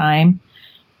long time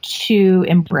to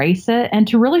embrace it and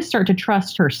to really start to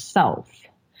trust herself.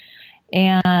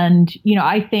 And,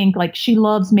 I think like she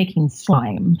loves making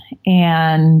slime,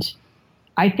 and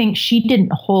I think she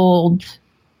didn't hold,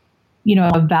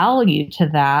 a value to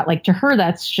that. Like to her,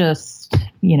 that's just,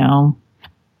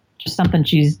 just something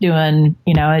she's doing,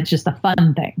 it's just a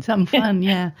fun thing. Something fun,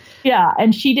 yeah. Yeah.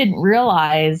 And she didn't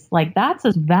realize like that's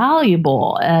as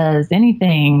valuable as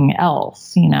anything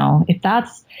else. If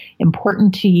that's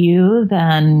important to you,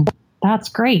 then that's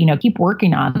great. Keep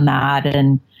working on that.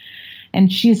 And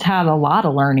she's had a lot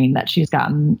of learning that she's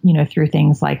gotten, through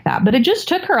things like that. But it just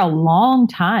took her a long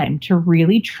time to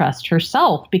really trust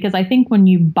herself, because I think when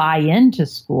you buy into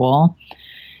school,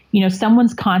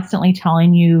 someone's constantly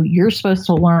telling you, you're supposed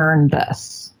to learn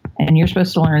this and you're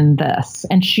supposed to learn this.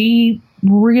 And she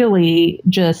really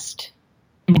just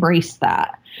embraced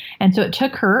that. And so it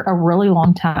took her a really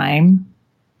long time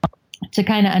to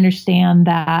kind of understand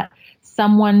that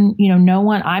someone,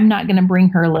 I'm not going to bring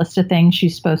her a list of things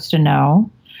she's supposed to know.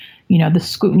 The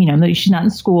school, she's not in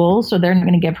school, so they're not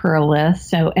going to give her a list.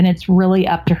 So, and it's really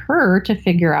up to her to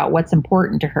figure out what's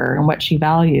important to her and what she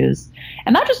values.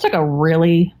 And that just took a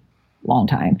really long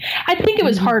time. I think it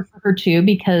was hard for her too,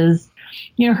 because,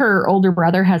 her older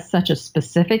brother has such a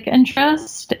specific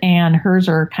interest and hers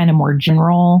are kind of more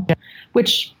general,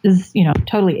 which is,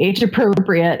 totally age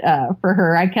appropriate for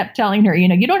her. I kept telling her,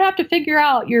 you don't have to figure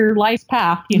out your life's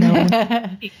path,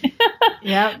 Yeah.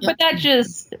 But that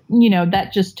just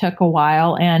took a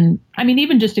while. And I mean,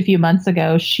 even just a few months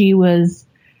ago, she was,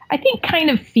 I think, kind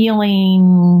of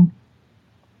feeling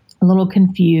a little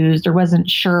confused or wasn't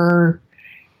sure,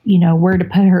 where to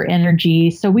put her energy.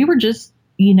 So we were just,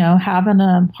 having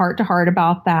a heart-to-heart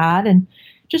about that and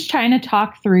just trying to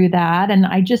talk through that. And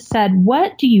I just said,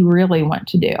 what do you really want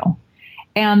to do?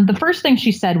 And the first thing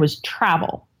she said was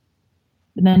travel.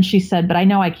 And then she said, but I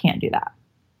know I can't do that.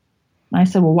 And I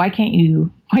said, well, why can't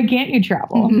you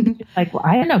travel? She's like, well,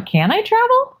 I don't know. Can I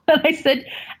travel? And I said,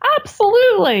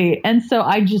 absolutely. And so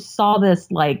I just saw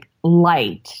this like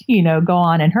light, go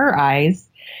on in her eyes.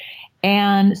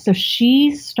 And so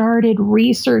she started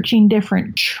researching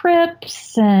different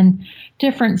trips and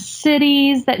different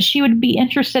cities that she would be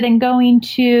interested in going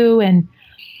to. And,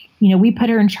 we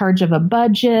put her in charge of a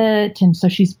budget. And so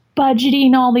she's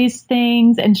budgeting all these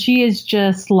things. And she is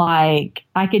just like,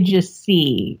 I could just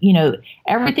see,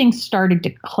 everything started to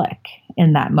click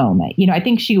in that moment. I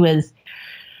think she was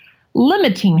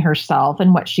limiting herself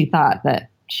in what she thought that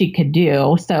she could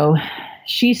do. So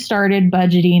she started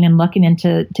budgeting and looking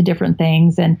into different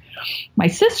things. And my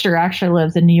sister actually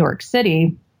lives in New York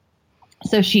City.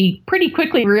 So she pretty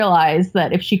quickly realized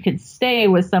that if she could stay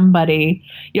with somebody,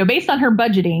 based on her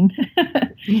budgeting,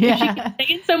 if she could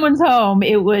stay in someone's home,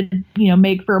 it would,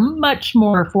 make for a much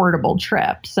more affordable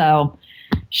trip. So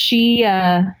she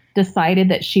decided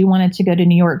that she wanted to go to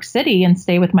New York City and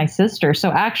stay with my sister.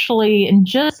 So actually, in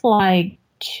just like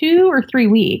 2 or 3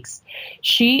 weeks,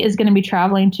 she is going to be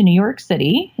traveling to New York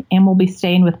City and will be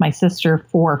staying with my sister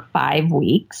for 5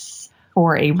 weeks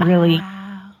for a really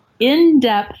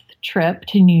in-depth trip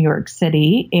to New York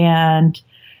City. And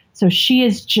so she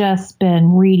has just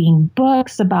been reading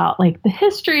books about like the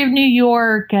history of New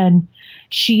York, and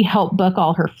she helped book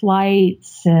all her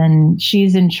flights, and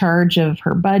she's in charge of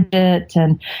her budget.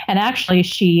 And actually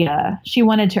she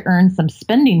wanted to earn some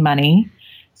spending money.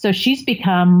 So she's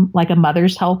become like a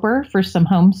mother's helper for some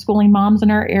homeschooling moms in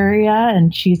our area.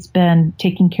 And she's been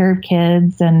taking care of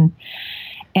kids and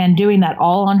doing that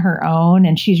all on her own.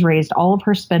 And she's raised all of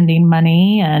her spending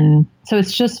money. And so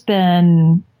it's just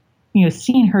been,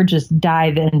 seeing her just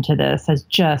dive into this has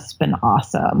just been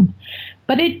awesome.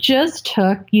 But it just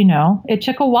took, it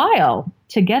took a while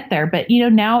to get there. But,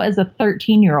 now as a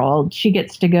 13-year-old, she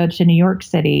gets to go to New York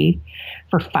City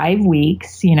for 5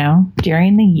 weeks,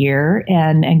 during the year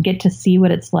and get to see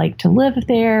what it's like to live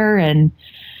there. And,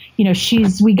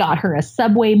 we got her a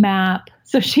subway map.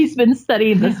 So she's been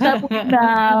studying the subway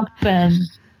map, and,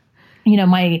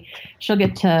 she'll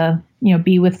get to,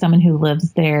 be with someone who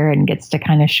lives there and gets to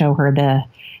kind of show her the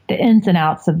ins and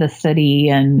outs of the city.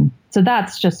 And so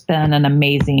that's just been an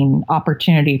amazing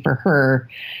opportunity for her.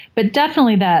 But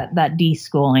definitely that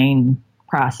deschooling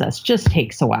process just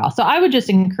takes a while. So I would just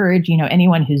encourage,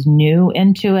 anyone who's new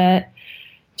into it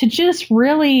to just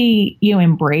really,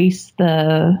 embrace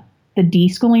the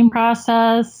deschooling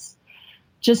process,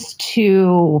 just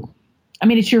to,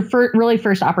 it's your really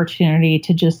first opportunity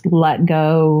to just let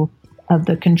go of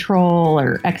the control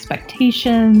or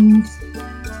expectations.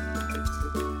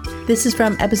 This is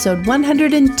from episode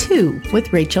 102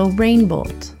 with Rachel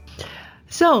Rainbolt.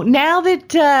 So now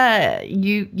that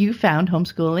you found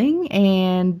homeschooling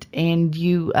and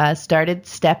you started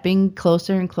stepping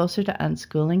closer and closer to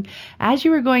unschooling, as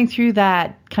you were going through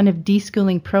that kind of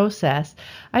deschooling process,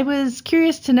 I was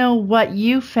curious to know what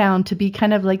you found to be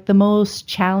kind of like the most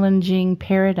challenging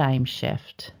paradigm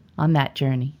shift on that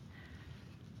journey.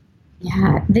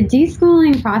 Yeah, the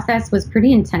deschooling process was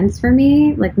pretty intense for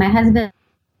me. Like, my husband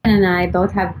and I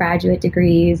both have graduate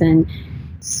degrees, and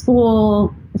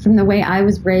school, from the way I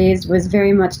was raised, was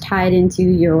very much tied into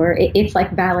it's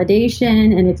like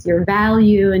validation, and it's your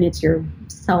value, and it's your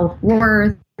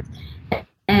self-worth.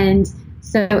 And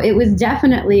so it was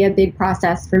definitely a big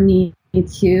process for me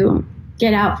to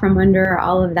get out from under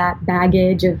all of that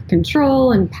baggage of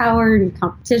control and power and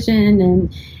competition,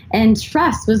 and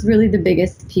trust was really the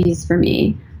biggest piece for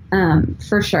me.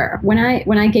 For sure. When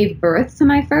I gave birth to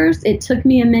my first, it took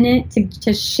me a minute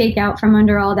to shake out from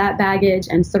under all that baggage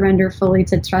and surrender fully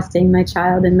to trusting my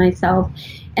child and myself.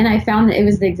 And I found that it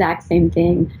was the exact same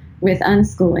thing with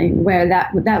unschooling, where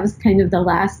that was kind of the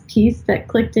last piece that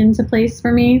clicked into place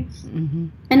for me. Mm-hmm.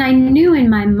 And I knew in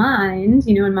my mind,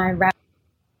 in my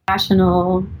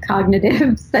rational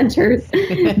cognitive centers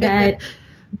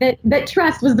that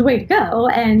trust was the way to go.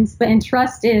 And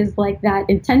trust is like that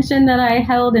intention that I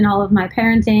held in all of my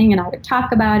parenting, and I would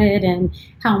talk about it and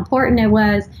how important it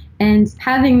was. And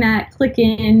having that click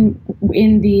in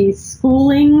the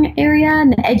schooling area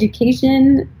and the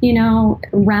education,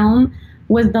 realm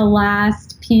was the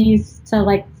last piece to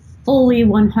like fully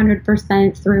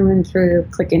 100% through and through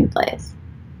click in place.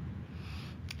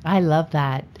 I love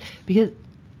that, because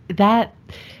that,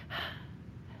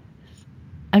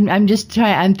 I'm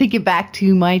thinking back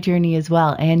to my journey as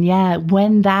well. And yeah,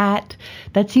 when that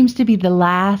seems to be the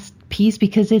last piece,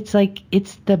 because it's like,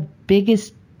 it's the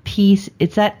biggest piece.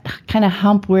 It's that kind of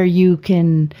hump where you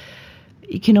can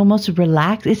almost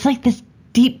relax. It's like this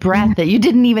deep breath that you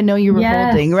didn't even know you were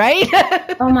holding, right?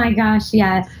 Oh my gosh,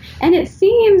 yes. And it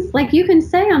seems like you can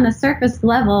say on the surface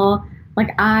level,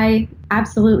 like, I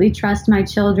absolutely trust my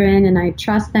children and I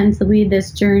trust them to lead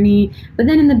this journey. But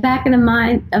then in the back of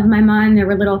my mind, there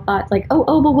were little thoughts like,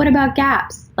 oh, but what about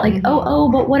gaps? Like,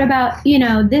 mm-hmm. But what about,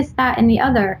 this, that, and the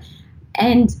other?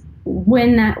 And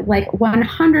when that like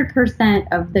 100%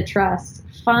 of the trust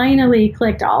finally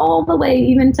clicked all the way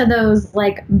even to those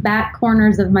like back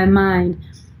corners of my mind,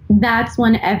 that's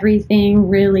when everything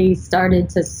really started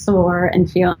to soar and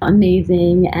feel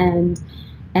amazing and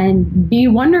be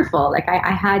wonderful. Like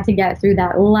I had to get through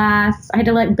I had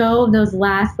to let go of those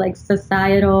last like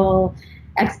societal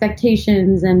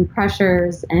expectations and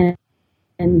pressures and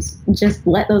just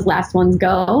let those last ones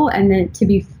go, and then to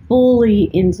be fully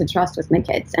into trust with my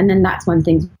kids. And then that's when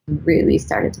things really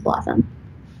started to blossom.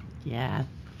 Yeah,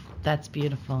 that's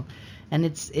beautiful. And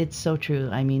it's so true.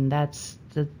 I mean, that's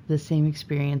the same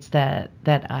experience that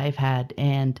I've had.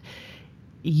 And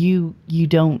you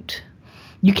don't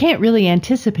you can't really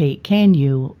anticipate, can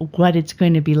you, what it's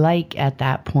going to be like at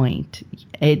that point?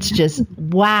 It's just,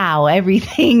 wow,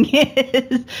 everything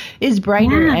is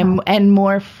brighter and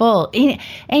more full.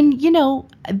 And, you know,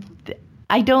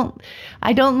 I don't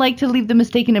like to leave the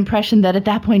mistaken impression that at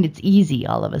that point it's easy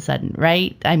all of a sudden,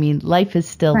 right? I mean, life is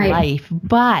still life,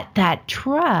 but that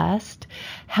trust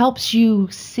helps you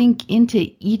sink into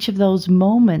each of those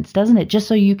moments, doesn't it? Just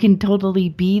so you can totally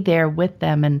be there with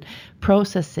them and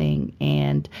processing,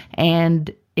 and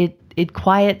it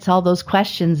quiets all those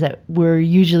questions that were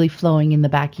usually flowing in the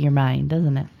back of your mind,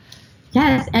 doesn't it?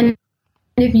 Yes, and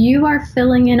if you are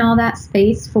filling in all that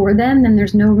space for them, then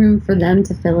there's no room for them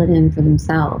to fill it in for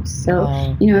themselves. So,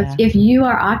 if you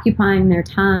are occupying their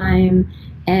time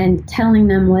and telling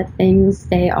them what things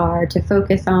they are to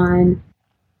focus on,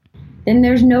 then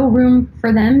there's no room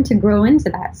for them to grow into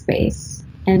that space.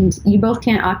 And you both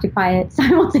can't occupy it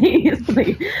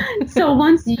simultaneously. So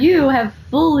once you have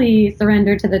fully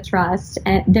surrendered to the trust,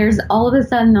 and there's all of a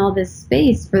sudden all this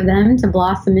space for them to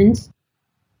blossom into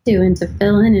and to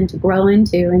fill in and to grow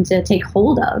into and to take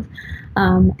hold of.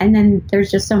 And then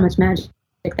there's just so much magic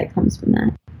that comes from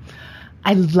that.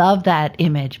 I love that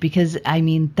image because, I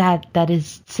mean, that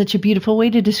is such a beautiful way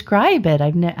to describe it.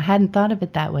 I hadn't thought of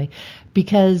it that way,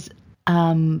 because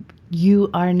you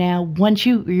are now, once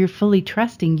you're fully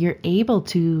trusting, you're able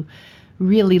to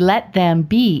really let them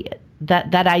be.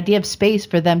 That idea of space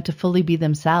for them to fully be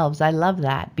themselves. I love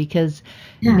that because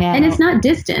now, and it's not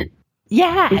distant.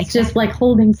 Yeah, it's just like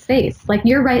holding space. Like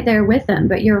you're right there with them,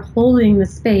 but you're holding the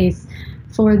space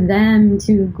for them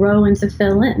to grow and to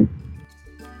fill in.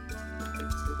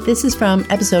 This is from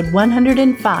episode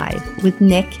 105 with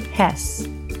Nick Hess.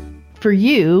 For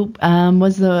you,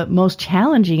 was the most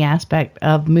challenging aspect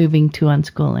of moving to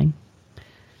unschooling?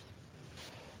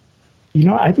 You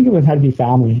know, I think it would have to be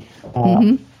family.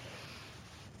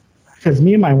 Because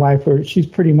me and my wife, she's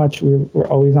pretty much, we're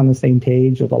always on the same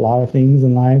page with a lot of things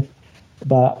in life.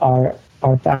 But our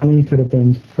family could have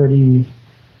been pretty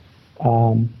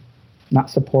not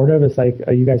supportive. It's like,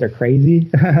 you guys are crazy.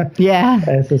 Yeah.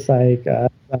 It's just like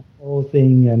that whole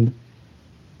thing. And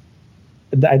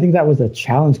I think that was a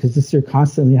challenge because just you're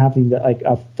constantly having to, like,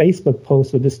 a Facebook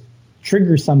post would just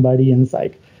trigger somebody, and it's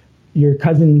like, your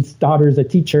cousin's daughter's a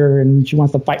teacher and she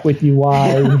wants to fight with you.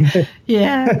 Why?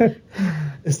 Yeah.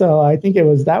 So I think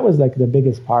that was like the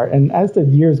biggest part. And as the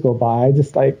years go by,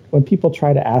 just like when people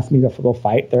try to ask me to go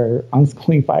fight their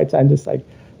unschooling fights, I'm just like,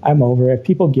 I'm over it. If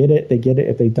people get it, they get it.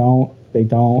 If they don't, they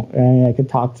don't. And I can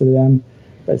talk to them.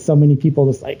 But so many people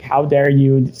just like, how dare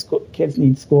you? Kids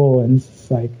need school. And it's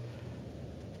just like,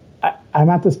 I'm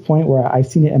at this point where I've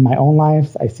seen it in my own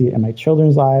lives. I see it in my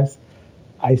children's lives.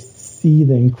 I see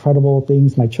the incredible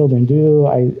things my children do.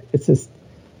 It's just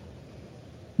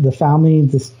the family.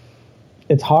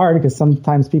 It's hard because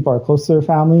sometimes people are close to their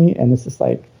family, and it's just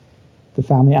like the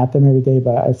family at them every day.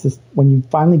 But it's just when you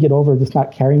finally get over just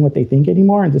not caring what they think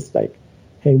anymore, and just like,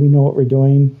 hey, we know what we're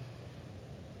doing.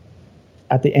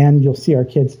 At the end, you'll see our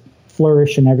kids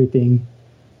flourish and everything.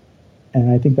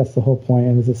 And I think that's the whole point.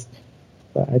 It was just,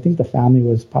 but I think the family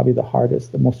was probably the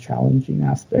hardest, the most challenging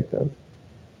aspect of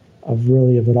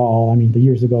it all. I mean, the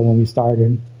years ago when we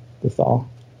started this all.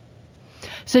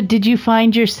 So did you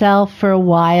find yourself for a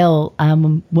while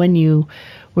when you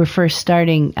were first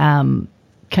starting kind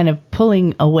of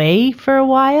pulling away for a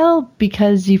while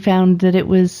because you found that it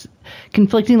was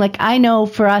conflicting? Like I know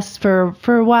for us for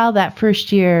a while that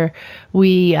first year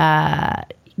we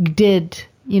did,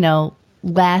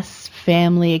 less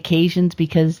family occasions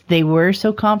because they were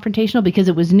so confrontational, because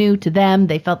it was new to them.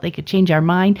 They felt they could change our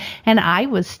mind. And I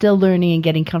was still learning and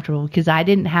getting comfortable because I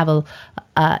didn't have a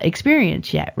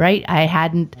experience yet, right? I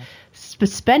hadn't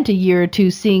spent a year or two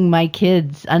seeing my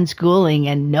kids unschooling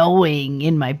and knowing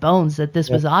in my bones that this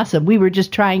was awesome. We were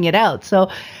just trying it out. So,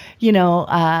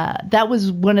 that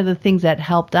was one of the things that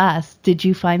helped us. Did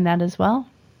you find that as well?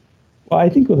 Well, I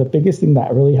think the biggest thing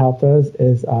that really helped us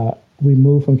is we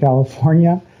moved from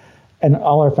California, and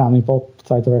all our family, both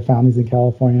sides of our families in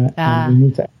California, and we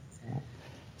moved to Arizona.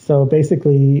 So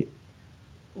basically,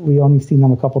 we only seen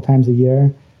them a couple times a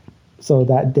year. So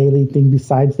that daily thing,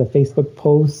 besides the Facebook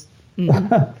posts,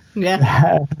 that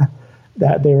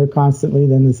they were constantly,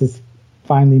 then this is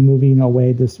finally moving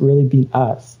away, just really being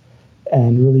us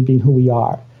and really being who we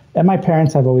are. And my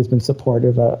parents have always been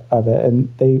supportive of it,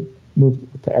 and they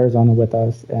moved to Arizona with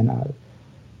us, and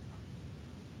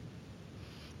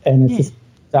it's just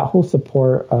that whole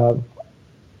support of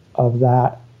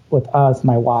that with us,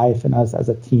 my wife, and us as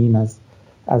a team, as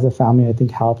a family, I think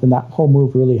helped. And that whole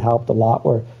move really helped a lot,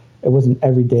 where it wasn't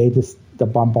every day, just the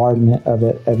bombardment of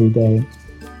it every day.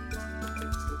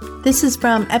 This is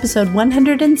from episode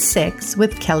 106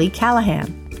 with Kelly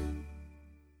Callahan.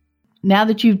 Now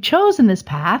that you've chosen this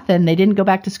path and they didn't go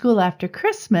back to school after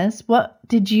Christmas, what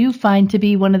did you find to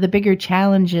be one of the bigger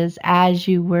challenges as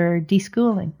you were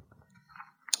deschooling?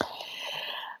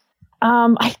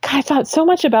 I thought so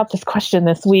much about this question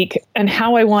this week and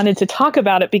how I wanted to talk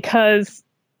about it because,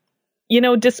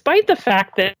 despite the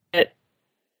fact that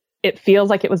it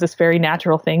feels like it was this very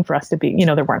natural thing for us to be,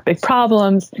 there weren't big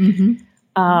problems. Mm-hmm.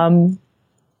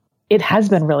 It has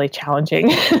been really challenging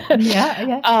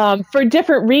for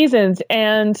different reasons.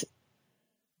 And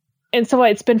so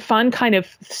it's been fun kind of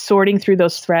sorting through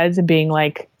those threads and being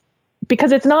like,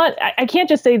 because it's not, I can't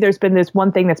just say there's been this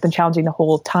one thing that's been challenging the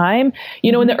whole time.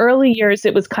 In the early years,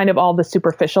 it was kind of all the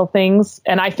superficial things.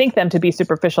 And I think them to be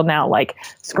superficial now, like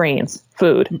screens,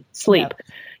 food, sleep,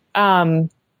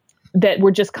 that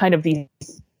were just kind of these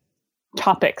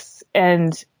topics.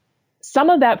 And some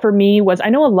of that for me was, I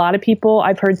know a lot of people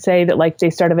I've heard say that like they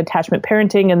started attachment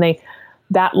parenting and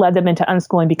that led them into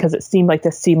unschooling because it seemed like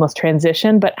this seamless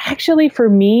transition. But actually for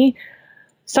me,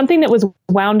 something that was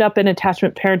wound up in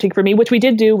attachment parenting for me, which we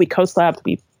did do, we co-slept,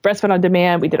 we breastfed on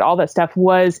demand, we did all that stuff,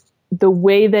 was the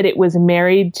way that it was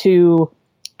married to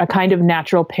a kind of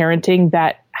natural parenting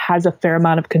that has a fair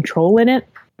amount of control in it,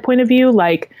 point of view.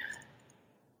 Like,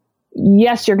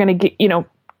 yes, you're going to get,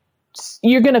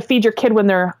 you're going to feed your kid when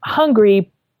they're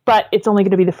hungry, but it's only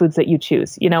going to be the foods that you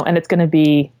choose, and it's going to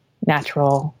be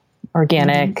natural,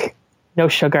 organic, no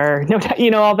sugar, no,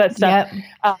 all that stuff,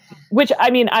 which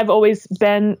I've always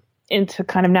been into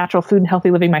kind of natural food and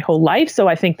healthy living my whole life. So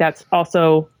I think that's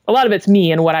also a lot of it's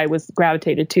me and what I was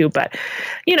gravitated to, but,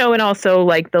 and also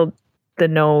like the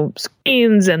no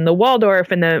screens and the Waldorf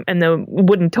and the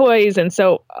wooden toys. And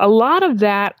so a lot of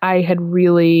that I had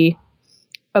really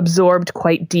absorbed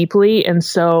quite deeply. And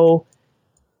so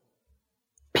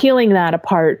peeling that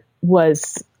apart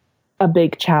was a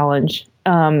big challenge.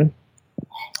 And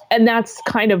that's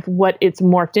kind of what it's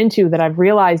morphed into that I've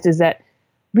realized is that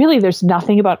really there's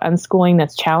nothing about unschooling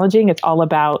that's challenging. It's all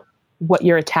about what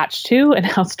you're attached to and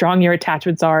how strong your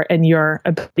attachments are and your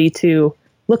ability to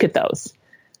look at those.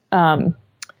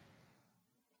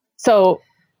 So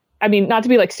not to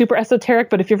be like super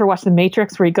esoteric, but if you ever watch The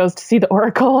Matrix where he goes to see the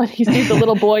Oracle and he sees the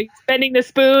little boy bending the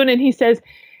spoon and he says,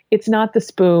 it's not the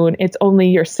spoon, it's only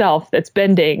yourself that's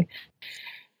bending.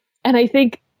 And I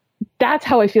think that's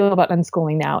how I feel about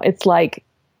unschooling now. It's like,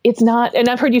 it's not, and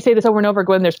I've heard you say this over and over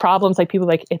when there's problems, like people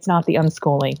like, it's not the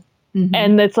unschooling. Mm-hmm.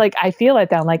 And it's like, I feel it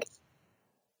now. Like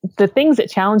the things that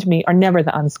challenge me are never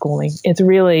the unschooling. It's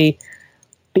really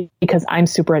because I'm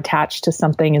super attached to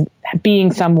something and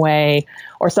being some way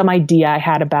or some idea I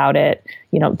had about it,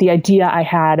 the idea I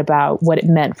had about what it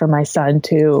meant for my son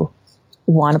to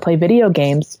want to play video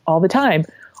games all the time,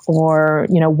 or,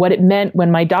 what it meant when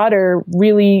my daughter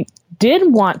really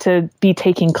did want to be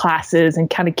taking classes and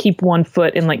kind of keep one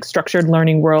foot in like structured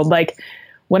learning world, like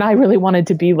when I really wanted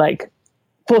to be like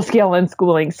full scale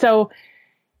unschooling. So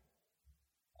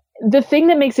the thing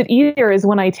that makes it easier is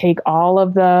when I take all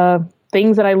of the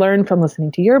things that I learned from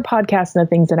listening to your podcast and the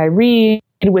things that I read,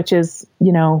 which is,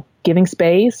 giving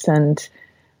space and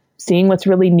seeing what's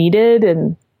really needed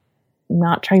and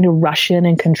not trying to rush in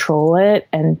and control it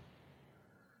and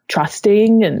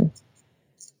trusting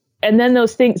and then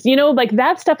those things, like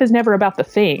that stuff is never about the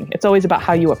thing. It's always about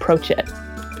how you approach it.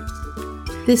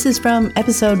 This is from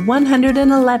episode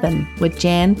 111 with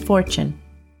Jan Fortune.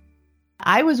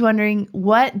 I was wondering,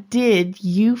 what did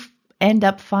you end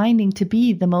up finding to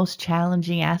be the most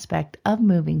challenging aspect of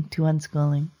moving to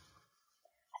unschooling?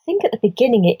 I think at the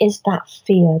beginning it is that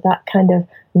fear, that kind of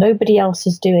nobody else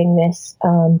is doing this.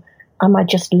 Am I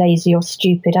just lazy or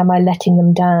stupid? Am I letting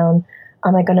them down?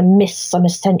 Am I going to miss some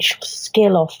essential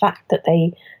skill or fact that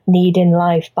they need in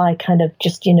life by kind of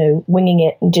just, winging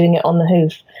it and doing it on the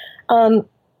hoof?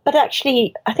 But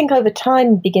actually, I think over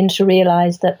time begin to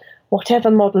realize that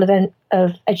whatever model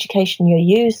of education you're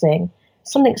using,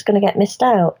 something's going to get missed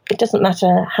out. It doesn't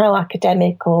matter how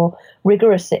academic or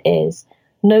rigorous it is.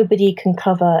 Nobody can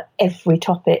cover every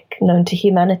topic known to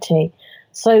humanity.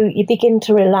 So you begin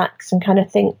to relax and kind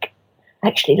of think,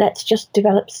 actually, let's just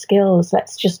develop skills.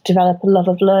 Let's just develop a love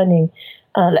of learning.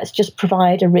 Let's just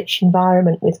provide a rich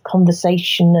environment with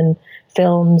conversation and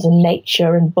films and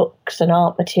nature and books and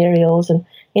art materials and,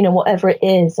 whatever it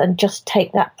is, and just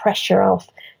take that pressure off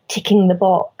ticking the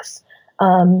box.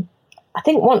 I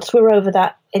think once we're over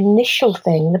that initial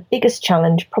thing, the biggest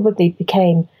challenge probably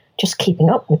became just keeping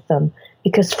up with them,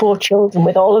 because 4 children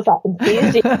with all of that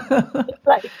enthusiasm,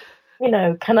 like,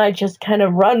 can I just kind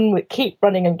of keep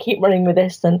running with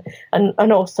this? And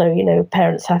also,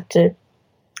 parents have to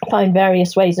find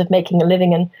various ways of making a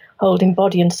living and holding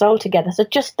body and soul together. So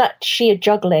just that sheer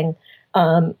juggling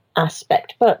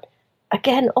aspect. But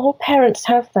again, all parents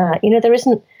have that. There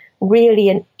isn't really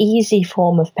an easy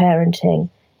form of parenting.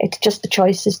 It's just the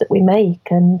choices that we make.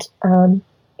 And,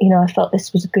 I felt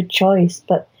this was a good choice.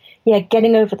 But yeah,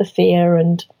 getting over the fear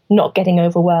and not getting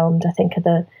overwhelmed, I think,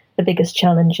 are the biggest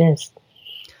challenges.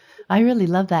 I really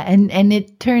love that. And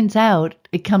it turns out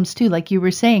it comes to, like you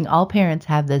were saying, all parents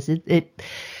have this.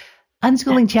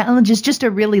 Unschooling challenges just are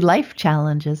really life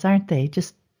challenges, aren't they?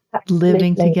 Just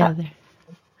living together.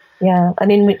 Yeah. I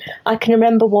mean, I can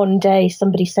remember one day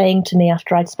somebody saying to me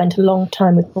after I'd spent a long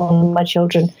time with one of my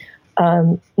children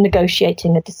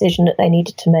negotiating a decision that they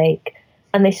needed to make.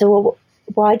 And they said, well,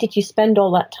 why did you spend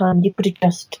all that time? You could have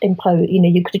just imposed,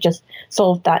 you could have just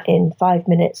solved that in 5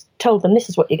 minutes, told them this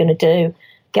is what you're going to do,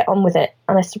 get on with it.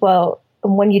 And I said, well,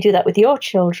 and when you do that with your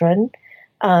children,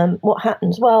 what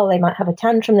happens? Well, they might have a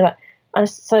tantrum. And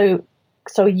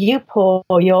so you pour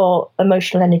your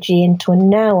emotional energy into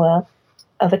an hour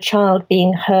of a child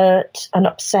being hurt and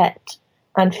upset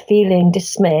and feeling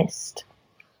dismissed.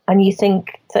 And you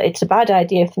think that it's a bad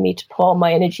idea for me to pour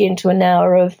my energy into an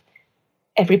hour of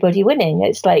everybody winning.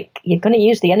 It's like, you're going to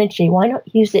use the energy. Why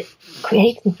not use it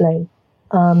creatively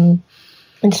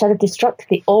instead of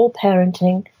destructively? All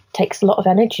parenting takes a lot of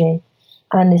energy.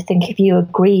 And I think if you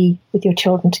agree with your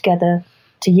children together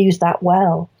to use that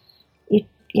well,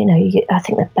 I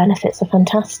think the benefits are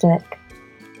fantastic.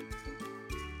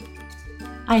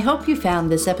 I hope you found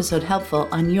this episode helpful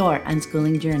on your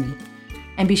unschooling journey.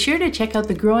 And be sure to check out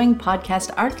the growing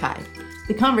podcast archive.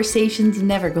 The conversations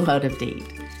never go out of date.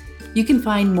 You can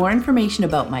find more information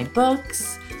about my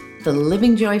books, the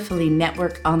Living Joyfully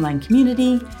Network online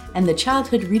community, and the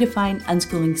Childhood Redefined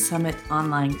Unschooling Summit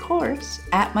online course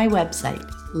at my website,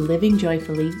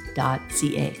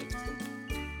 livingjoyfully.ca.